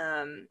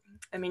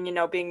 I mean,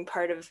 being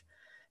part of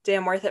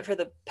Damn Worth It for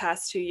the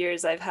past 2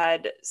 years, I've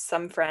had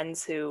some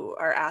friends who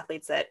are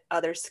athletes at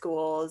other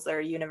schools or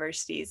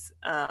universities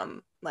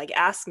like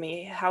ask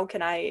me, how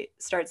can I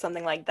start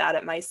something like that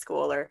at my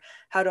school, or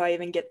how do I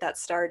even get that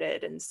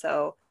started? And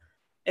so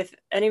if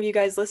any of you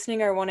guys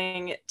listening are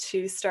wanting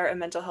to start a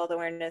mental health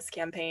awareness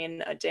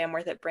campaign, a Damn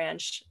Worth It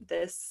branch,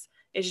 this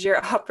is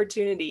your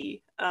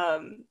opportunity.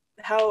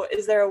 How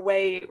is there a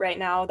way right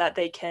now that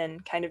they can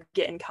kind of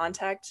get in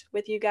contact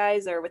with you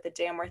guys or with the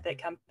Damn Worth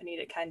It company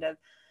to kind of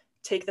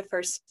take the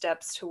first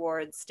steps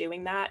towards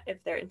doing that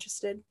if they're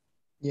interested?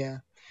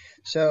 Yeah.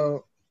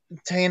 So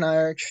Tay and I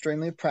are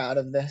extremely proud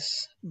of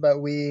this,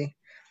 but we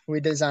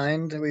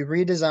redesigned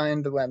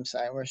the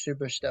website. We're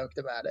super stoked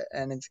about it,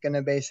 and it's going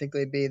to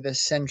basically be the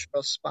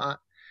central spot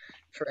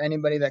for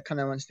anybody that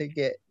kind of wants to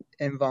get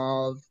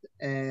involved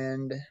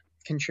and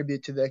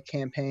contribute to the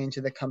campaign,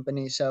 to the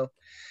company. So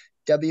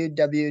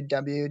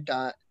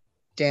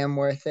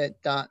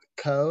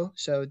www.damworthit.co,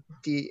 so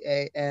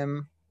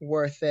DAM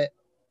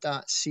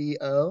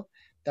worthit.co.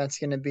 That's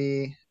going to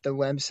be the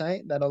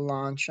website that'll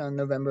launch on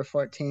November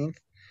 14th.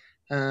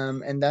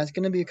 And that's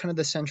going to be kind of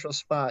the central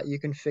spot. You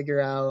can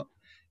figure out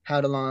how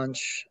to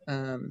launch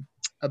a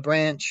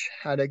branch,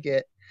 how to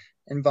get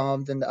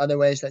involved in the other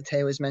ways that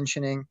Tay was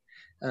mentioning.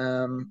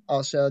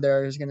 Also,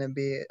 there's going to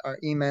be our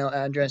email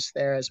address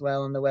there as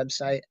well on the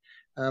website,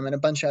 and a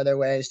bunch of other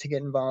ways to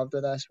get involved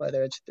with us,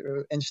 whether it's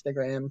through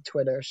Instagram,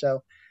 Twitter.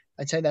 So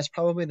I'd say that's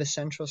probably the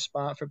central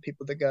spot for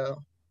people to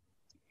go.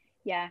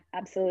 Yeah,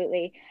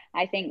 absolutely.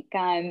 I think,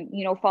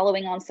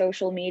 following on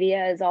social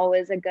media is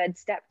always a good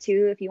step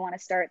too, if you want to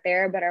start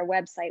there, but our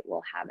website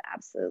will have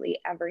absolutely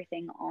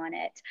everything on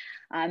it.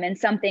 And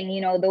something,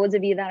 those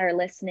of you that are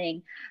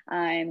listening,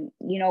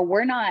 we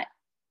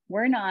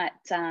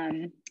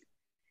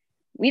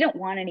don't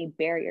want any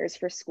barriers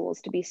for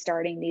schools to be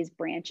starting these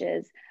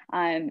branches.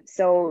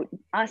 So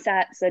us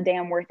at the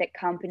Damn Worth It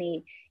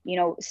company,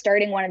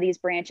 starting one of these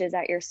branches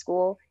at your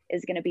school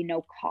is going to be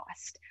no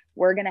cost.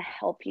 We're going to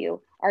help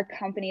you. Our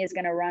company is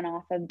going to run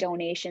off of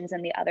donations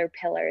and the other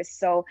pillars.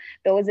 So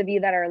those of you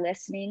that are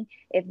listening,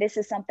 if this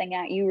is something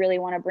that you really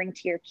want to bring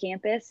to your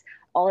campus,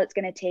 all it's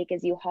going to take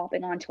is you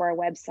hopping onto our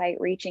website,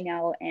 reaching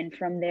out, and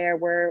from there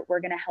we're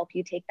going to help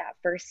you take that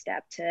first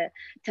step to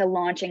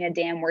launching a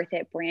Damn Worth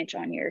It branch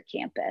on your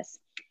campus.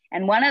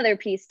 And one other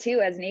piece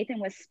too, as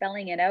Nathan was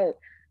spelling it out,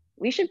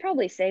 we should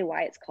probably say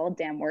why it's called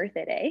Damn Worth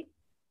It, eh?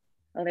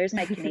 Oh, there's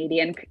my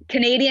Canadian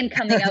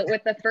coming out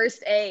with the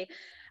first A.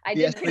 I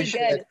did pretty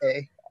good.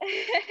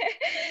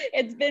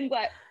 It's been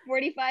what,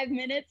 45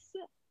 minutes?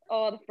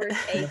 Oh, the first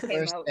A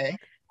came out.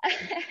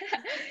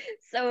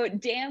 So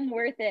Damn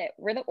Worth It.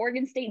 We're the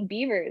Oregon State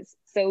Beavers.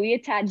 So we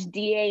attach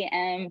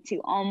DAM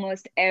to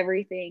almost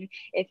everything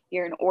if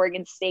you're an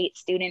Oregon State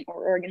student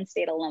or Oregon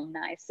State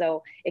alumni.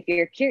 So if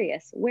you're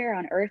curious, where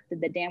on earth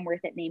did the Damn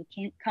Worth It name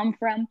come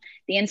from?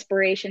 The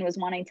inspiration was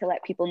wanting to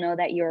let people know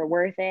that you're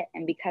worth it.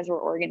 And because we're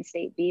Oregon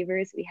State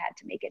Beavers, we had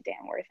to make it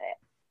Damn Worth It.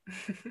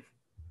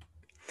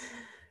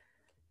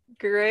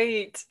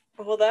 Great.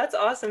 Well, that's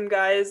awesome,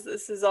 guys.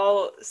 This is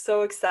all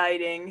so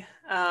exciting.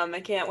 I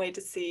can't wait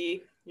to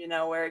see,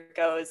 where it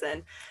goes.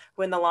 And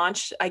when the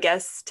launch, I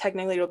guess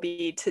technically it'll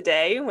be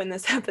today when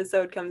this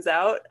episode comes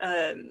out.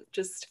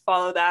 Just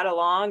follow that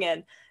along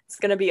and it's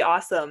going to be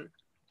awesome.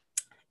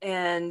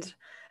 And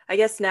I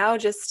guess now,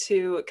 just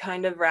to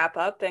kind of wrap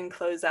up and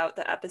close out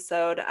the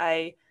episode,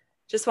 I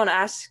just want to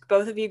ask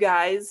both of you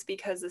guys,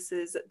 because this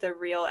is the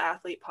Real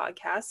Athlete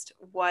podcast,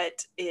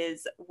 what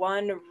is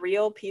one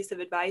real piece of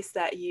advice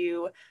that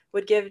you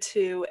would give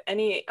to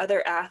any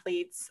other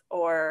athletes,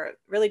 or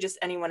really just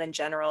anyone in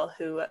general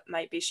who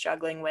might be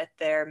struggling with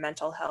their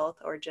mental health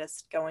or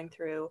just going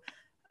through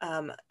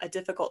a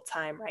difficult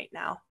time right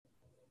now?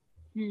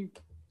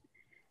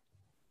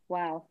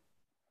 Wow,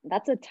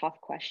 that's a tough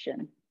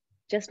question.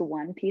 Just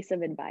one piece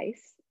of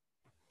advice?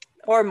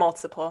 Or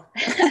multiple.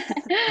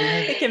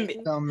 It can be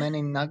so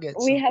many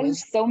nuggets. We have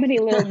so many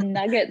little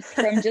nuggets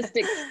from just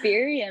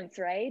experience,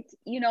 right?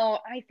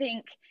 I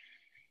think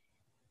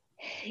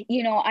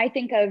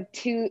of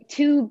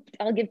two,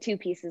 I'll give two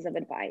pieces of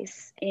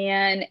advice.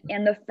 And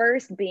the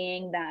first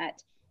being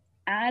that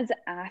as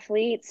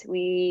athletes,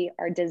 we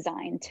are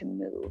designed to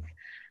move.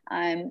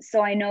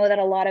 So I know that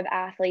a lot of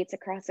athletes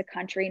across the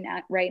country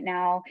right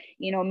now,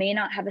 may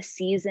not have a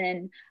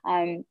season.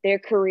 Their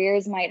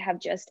careers might have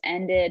just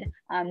ended.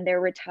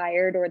 They're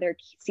retired or their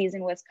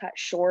season was cut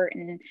short.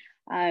 And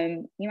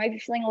You might be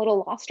feeling a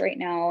little lost right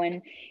now.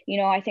 And,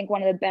 I think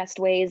one of the best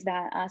ways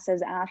that us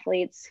as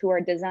athletes who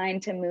are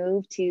designed to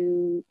move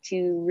to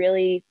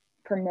really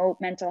promote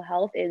mental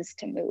health is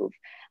to move.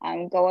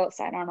 Go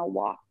outside on a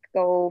walk,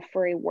 go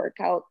for a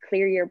workout,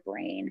 clear your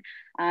brain,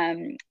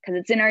 because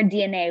it's in our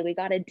DNA. We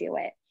got to do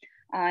it.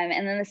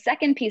 And then the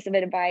second piece of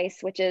advice,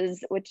 which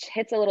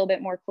hits a little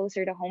bit more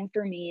closer to home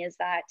for me, is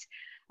that,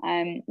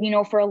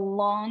 for a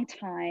long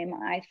time,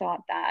 I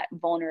thought that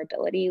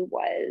vulnerability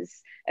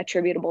was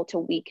attributable to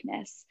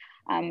weakness.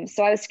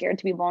 So I was scared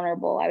to be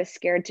vulnerable. I was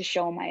scared to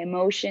show my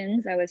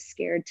emotions. I was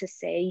scared to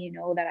say,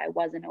 that I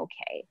wasn't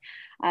okay.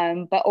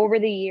 But over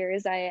the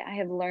years, I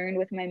have learned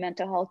with my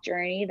mental health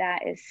journey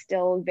that is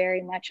still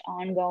very much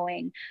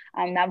ongoing,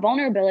 that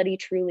vulnerability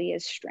truly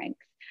is strength.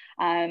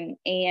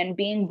 And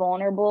being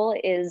vulnerable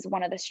is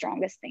one of the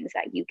strongest things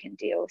that you can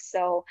do.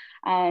 So,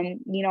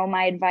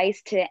 my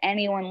advice to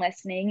anyone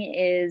listening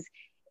is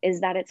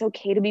that it's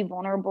okay to be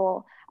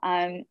vulnerable,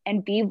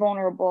 and be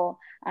vulnerable.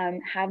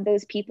 Have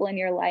those people in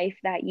your life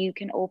that you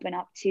can open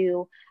up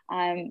to,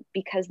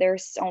 because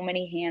there's so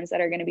many hands that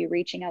are going to be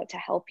reaching out to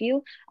help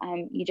you.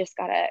 You just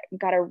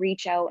gotta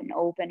reach out and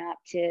open up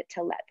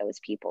to let those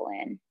people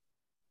in.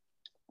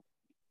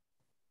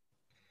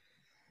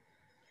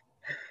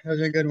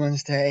 Those are good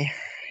ones, Tay.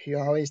 You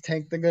always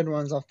take the good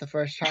ones off the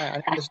first try.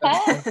 I didn't just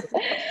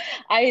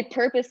I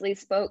purposely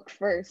spoke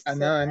first. I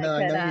know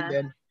you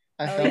did.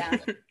 I oh felt yeah.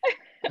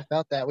 I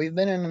felt that. We've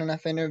been in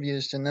enough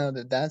interviews to know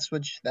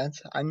that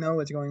I know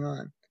what's going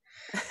on.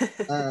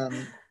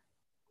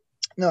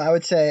 No, I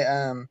would say,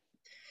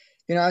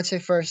 I'd say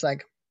first,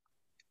 like,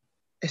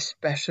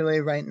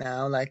 especially right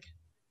now, like,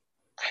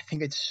 I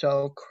think it's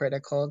so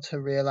critical to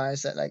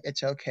realize that, like,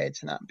 it's okay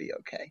to not be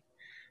okay.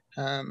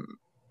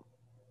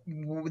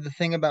 The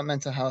thing about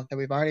mental health that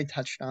we've already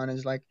touched on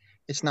is, like,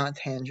 it's not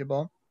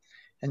tangible.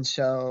 And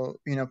so,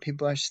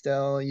 people are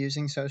still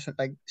using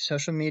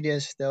social media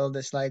is still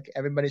this, like,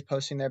 everybody's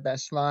posting their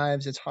best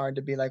lives. It's hard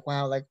to be like,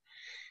 wow, like,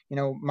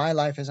 my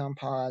life is on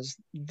pause.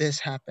 This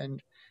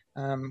happened.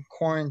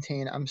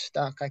 Quarantine, I'm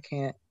stuck.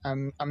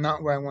 I'm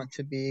not where I want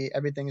to be.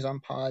 Everything's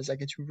on pause.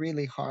 Like, it's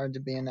really hard to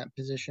be in that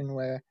position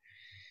where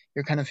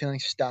you're kind of feeling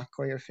stuck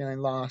or you're feeling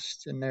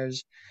lost. And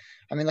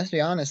let's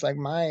be honest, like,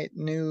 my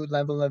new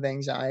level of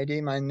anxiety,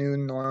 my new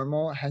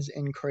normal has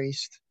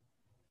increased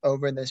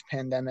over this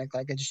pandemic.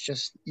 Like, it's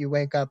just, you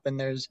wake up and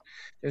there's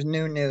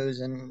new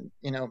news, and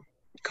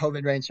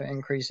COVID rates are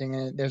increasing,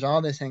 and there's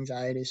all this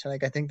anxiety. So,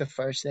 like, I think the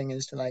first thing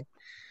is to, like,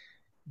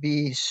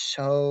 be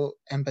so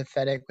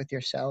empathetic with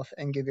yourself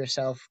and give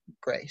yourself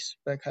grace,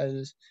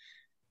 because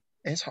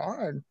it's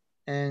hard,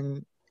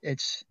 and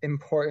it's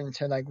important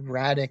to, like,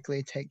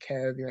 radically take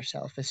care of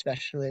yourself,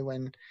 especially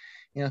when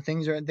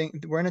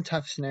we're in a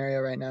tough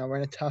scenario right now. We're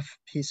in a tough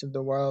piece of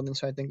the world, and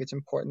so I think it's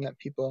important that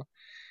people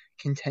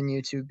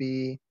continue to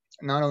be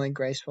not only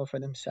graceful for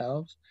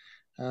themselves,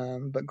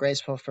 but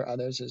graceful for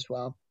others as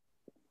well.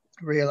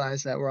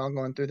 Realize that we're all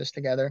going through this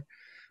together.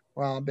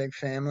 We're all a big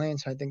family, and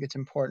so I think it's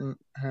important,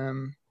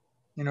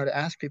 to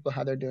ask people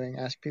how they're doing,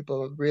 ask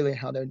people really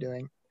how they're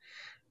doing.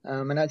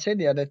 And I'd say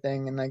the other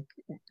thing, and, like,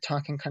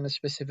 talking kind of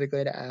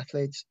specifically to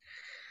athletes,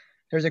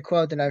 there's a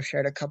quote that I've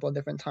shared a couple of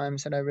different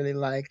times that I really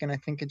like, and I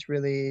think it's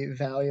really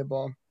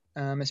valuable,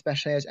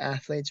 especially as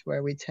athletes,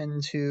 where we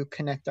tend to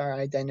connect our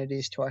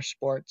identities to our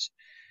sports.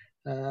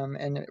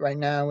 And right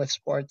now, with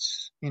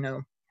sports,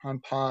 on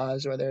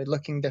pause, or they're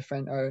looking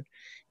different, or,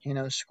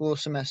 school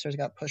semesters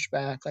got pushed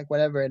back, like,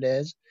 whatever it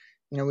is,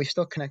 we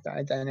still connect our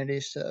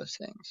identities to those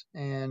things.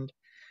 And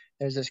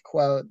there's this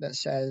quote that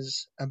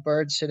says, "A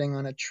bird sitting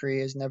on a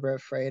tree is never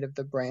afraid of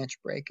the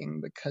branch breaking,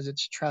 because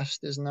its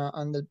trust is not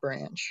on the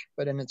branch,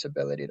 but in its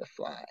ability to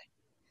fly."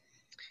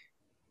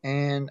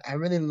 And I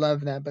really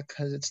love that,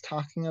 because it's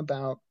talking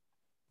about,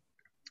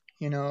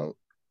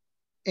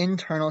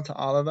 internal to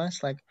all of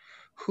us, like,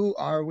 who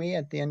are we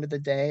at the end of the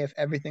day if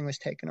everything was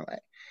taken away?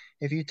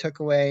 If you took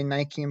away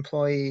Nike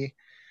employee,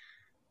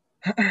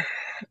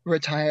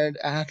 retired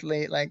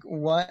athlete, like,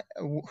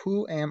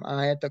 who am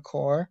I at the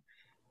core?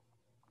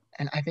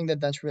 And I think that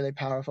that's really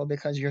powerful,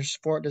 because your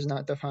sport does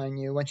not define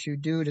you. What you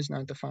do does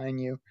not define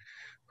you.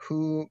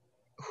 Who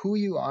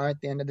you are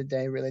at the end of the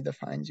day really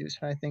defines you.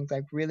 So I think,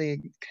 like,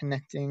 really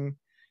connecting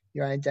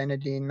your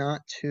identity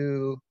not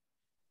to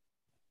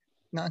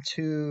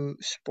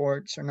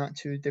sports, or not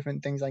to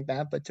different things like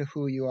that, but to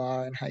who you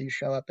are and how you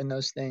show up in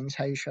those things,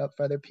 how you show up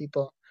for other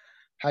people,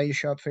 how you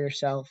show up for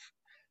yourself.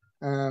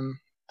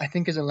 I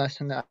think is a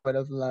lesson that I would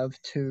have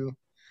loved to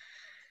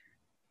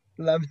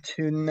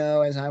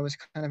know as I was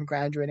kind of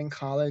graduating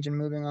college and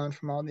moving on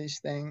from all these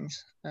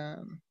things.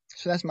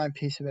 So that's my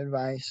piece of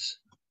advice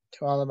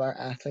to all of our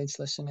athletes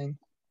listening,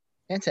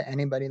 and to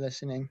anybody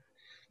listening.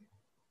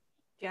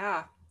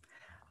 Yeah,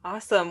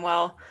 awesome.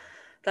 Well,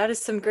 that is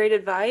some great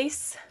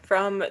advice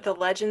from the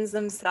legends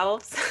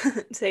themselves,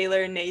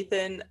 Taylor and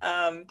Nathan.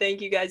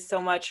 Thank you guys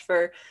so much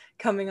for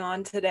coming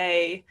on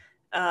today.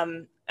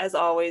 As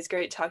always,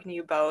 great talking to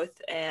you both.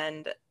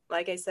 And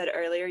like I said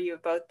earlier,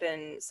 you've both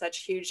been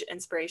such huge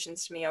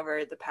inspirations to me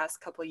over the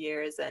past couple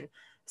years, and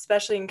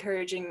especially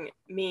encouraging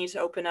me to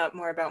open up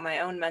more about my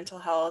own mental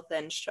health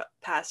and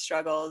past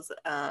struggles.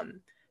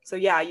 So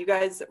yeah, you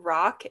guys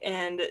rock,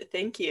 and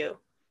thank you.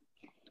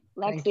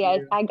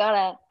 Lexi,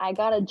 I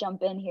gotta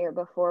jump in here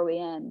before we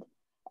end.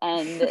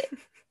 And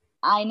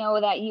I know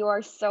that you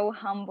are so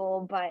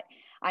humble, but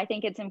I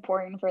think it's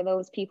important for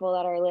those people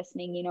that are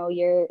listening. You know,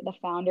 you're the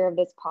founder of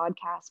this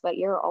podcast, but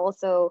you're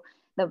also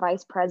the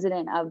vice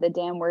president of the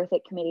Damn Worth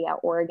It committee at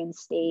Oregon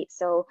State.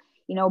 So,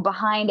 you know,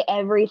 behind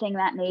everything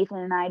that Nathan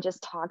and I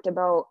just talked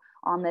about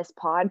on this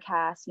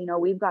podcast, you know,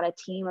 we've got a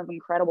team of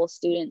incredible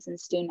students and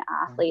student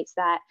athletes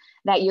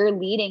that you're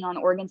leading on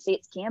Oregon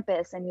State's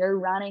campus, and you're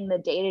running the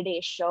day-to-day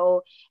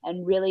show,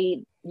 and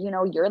really, you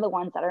know, you're the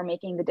ones that are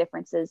making the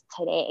differences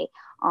today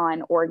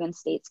on Oregon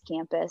State's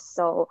campus.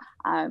 So,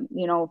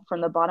 you know, from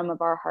the bottom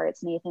of our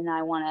hearts, Nathan and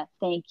I want to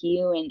thank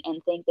you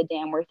and thank the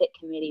Damn Worth It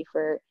committee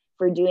for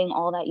doing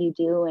all that you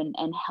do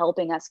and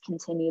helping us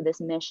continue this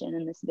mission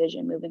and this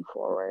vision moving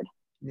forward.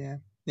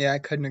 Yeah, I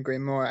couldn't agree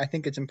more. I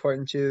think it's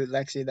important too,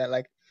 Lexi, that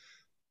like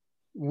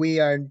we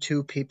are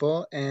two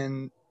people,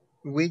 and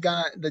we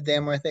got the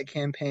Damn Worth It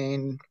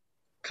campaign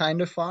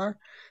kind of far,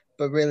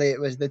 but really it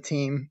was the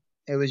team.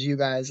 It was you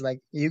guys. Like,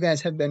 you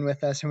guys have been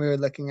with us, and we were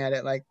looking at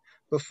it like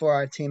before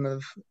our team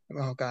of,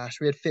 oh gosh,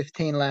 we had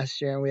 15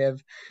 last year and we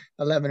have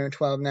 11 or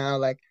 12 now.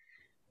 Like,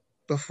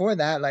 before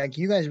that, like,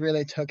 you guys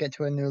really took it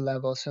to a new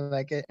level. So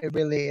like it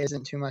really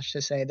isn't too much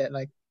to say that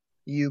like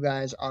you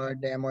guys are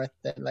Damn Worth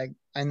It. Like,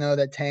 I know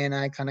that Tay and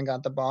I kind of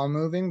got the ball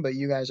moving, but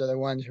you guys are the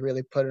ones who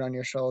really put it on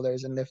your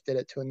shoulders and lifted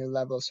it to a new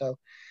level. So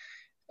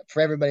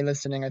for everybody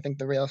listening, I think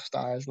the real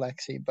star is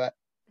Lexi, but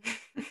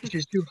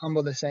she's too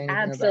humble to say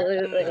anything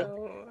Absolutely. about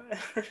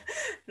No,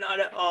 not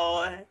at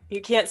all.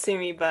 You can't see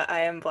me, but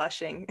I am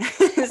blushing.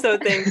 So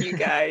thank you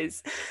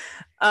guys.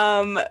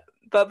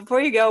 But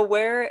before you go,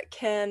 where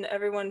can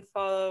everyone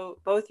follow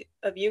both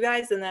of you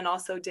guys and then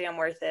also Damn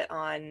Worth It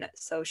on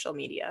social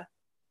media?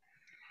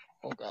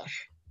 Oh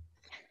gosh,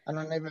 I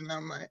don't even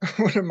know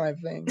what are my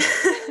things.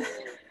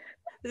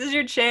 This is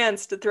your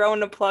chance to throw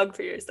in a plug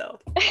for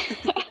yourself.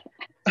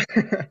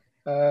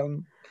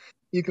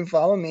 You can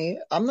follow me.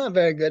 I'm not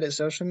very good at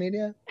social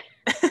media.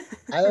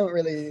 I don't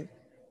really.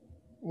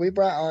 We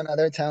brought on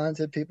other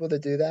talented people to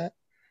do that,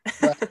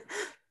 but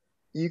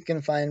you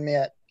can find me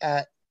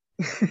at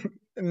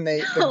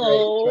Nate the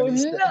Great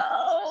 26.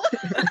 Oh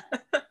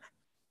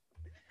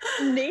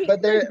no! Nate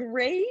the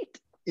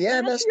Great.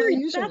 Yeah, that's my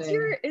username. That's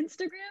your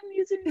Instagram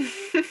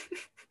username.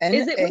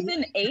 Is it with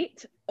an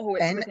 8? Oh,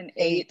 it's with an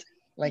 8.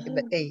 Like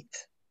the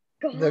 8.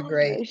 Gosh. The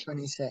Great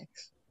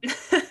 26.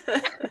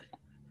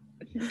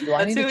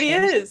 That's who he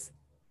is.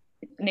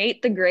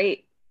 Nate the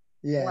Great.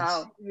 Yes.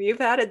 Wow. You've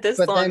had it this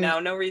long now.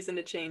 No reason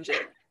to change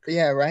it.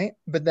 Yeah, right?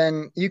 But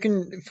then you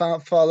can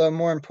follow,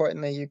 more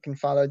importantly, you can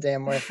follow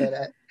Damn Worth It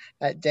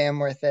at Damn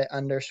Worth It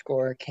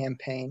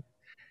 _campaign.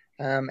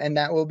 And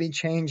that will be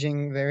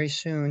changing very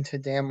soon to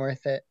Damn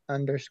Worth It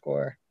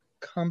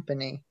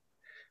 _company.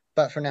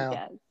 But for now,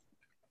 yes.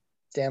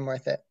 Damn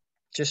Worth It.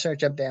 Just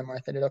search up Damn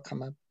Worth It. It'll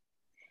come up.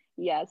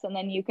 Yes, and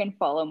then you can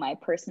follow my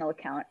personal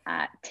account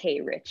at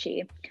Tay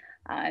Ritchie.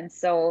 And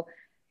so,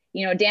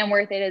 you know, Damn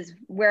Worth It is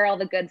where all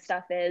the good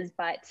stuff is.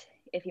 But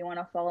if you want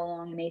to follow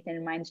along Nathan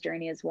and mine's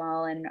journey as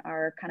well and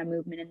our kind of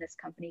movement in this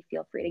company,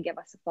 feel free to give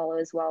us a follow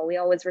as well. We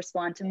always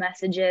respond to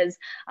messages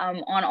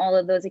on all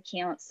of those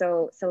accounts.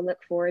 So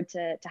look forward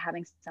to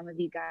having some of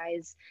you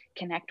guys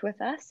connect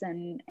with us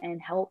and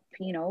help,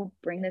 you know,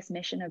 bring this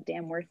mission of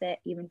Damn Worth It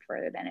even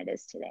further than it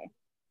is today.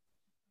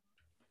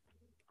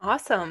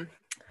 Awesome.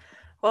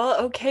 Well,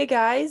 okay,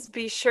 guys,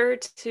 be sure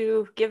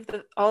to give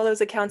all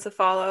those accounts a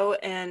follow,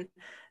 and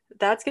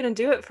that's going to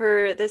do it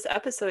for this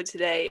episode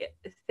today.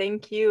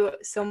 Thank you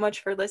so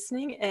much for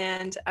listening,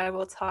 and I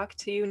will talk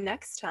to you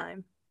next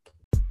time.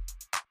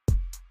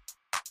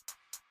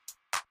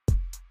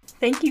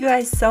 Thank you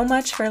guys so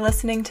much for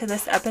listening to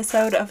this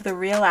episode of the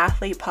Real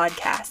Athlete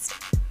Podcast.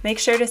 Make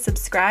sure to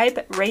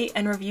subscribe, rate,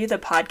 and review the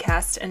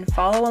podcast, and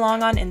follow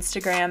along on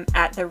Instagram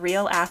at The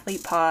Real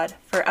Athlete Pod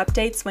for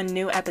updates when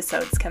new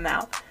episodes come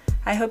out.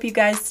 I hope you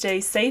guys stay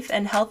safe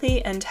and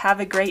healthy and have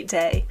a great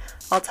day.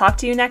 I'll talk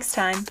to you next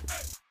time.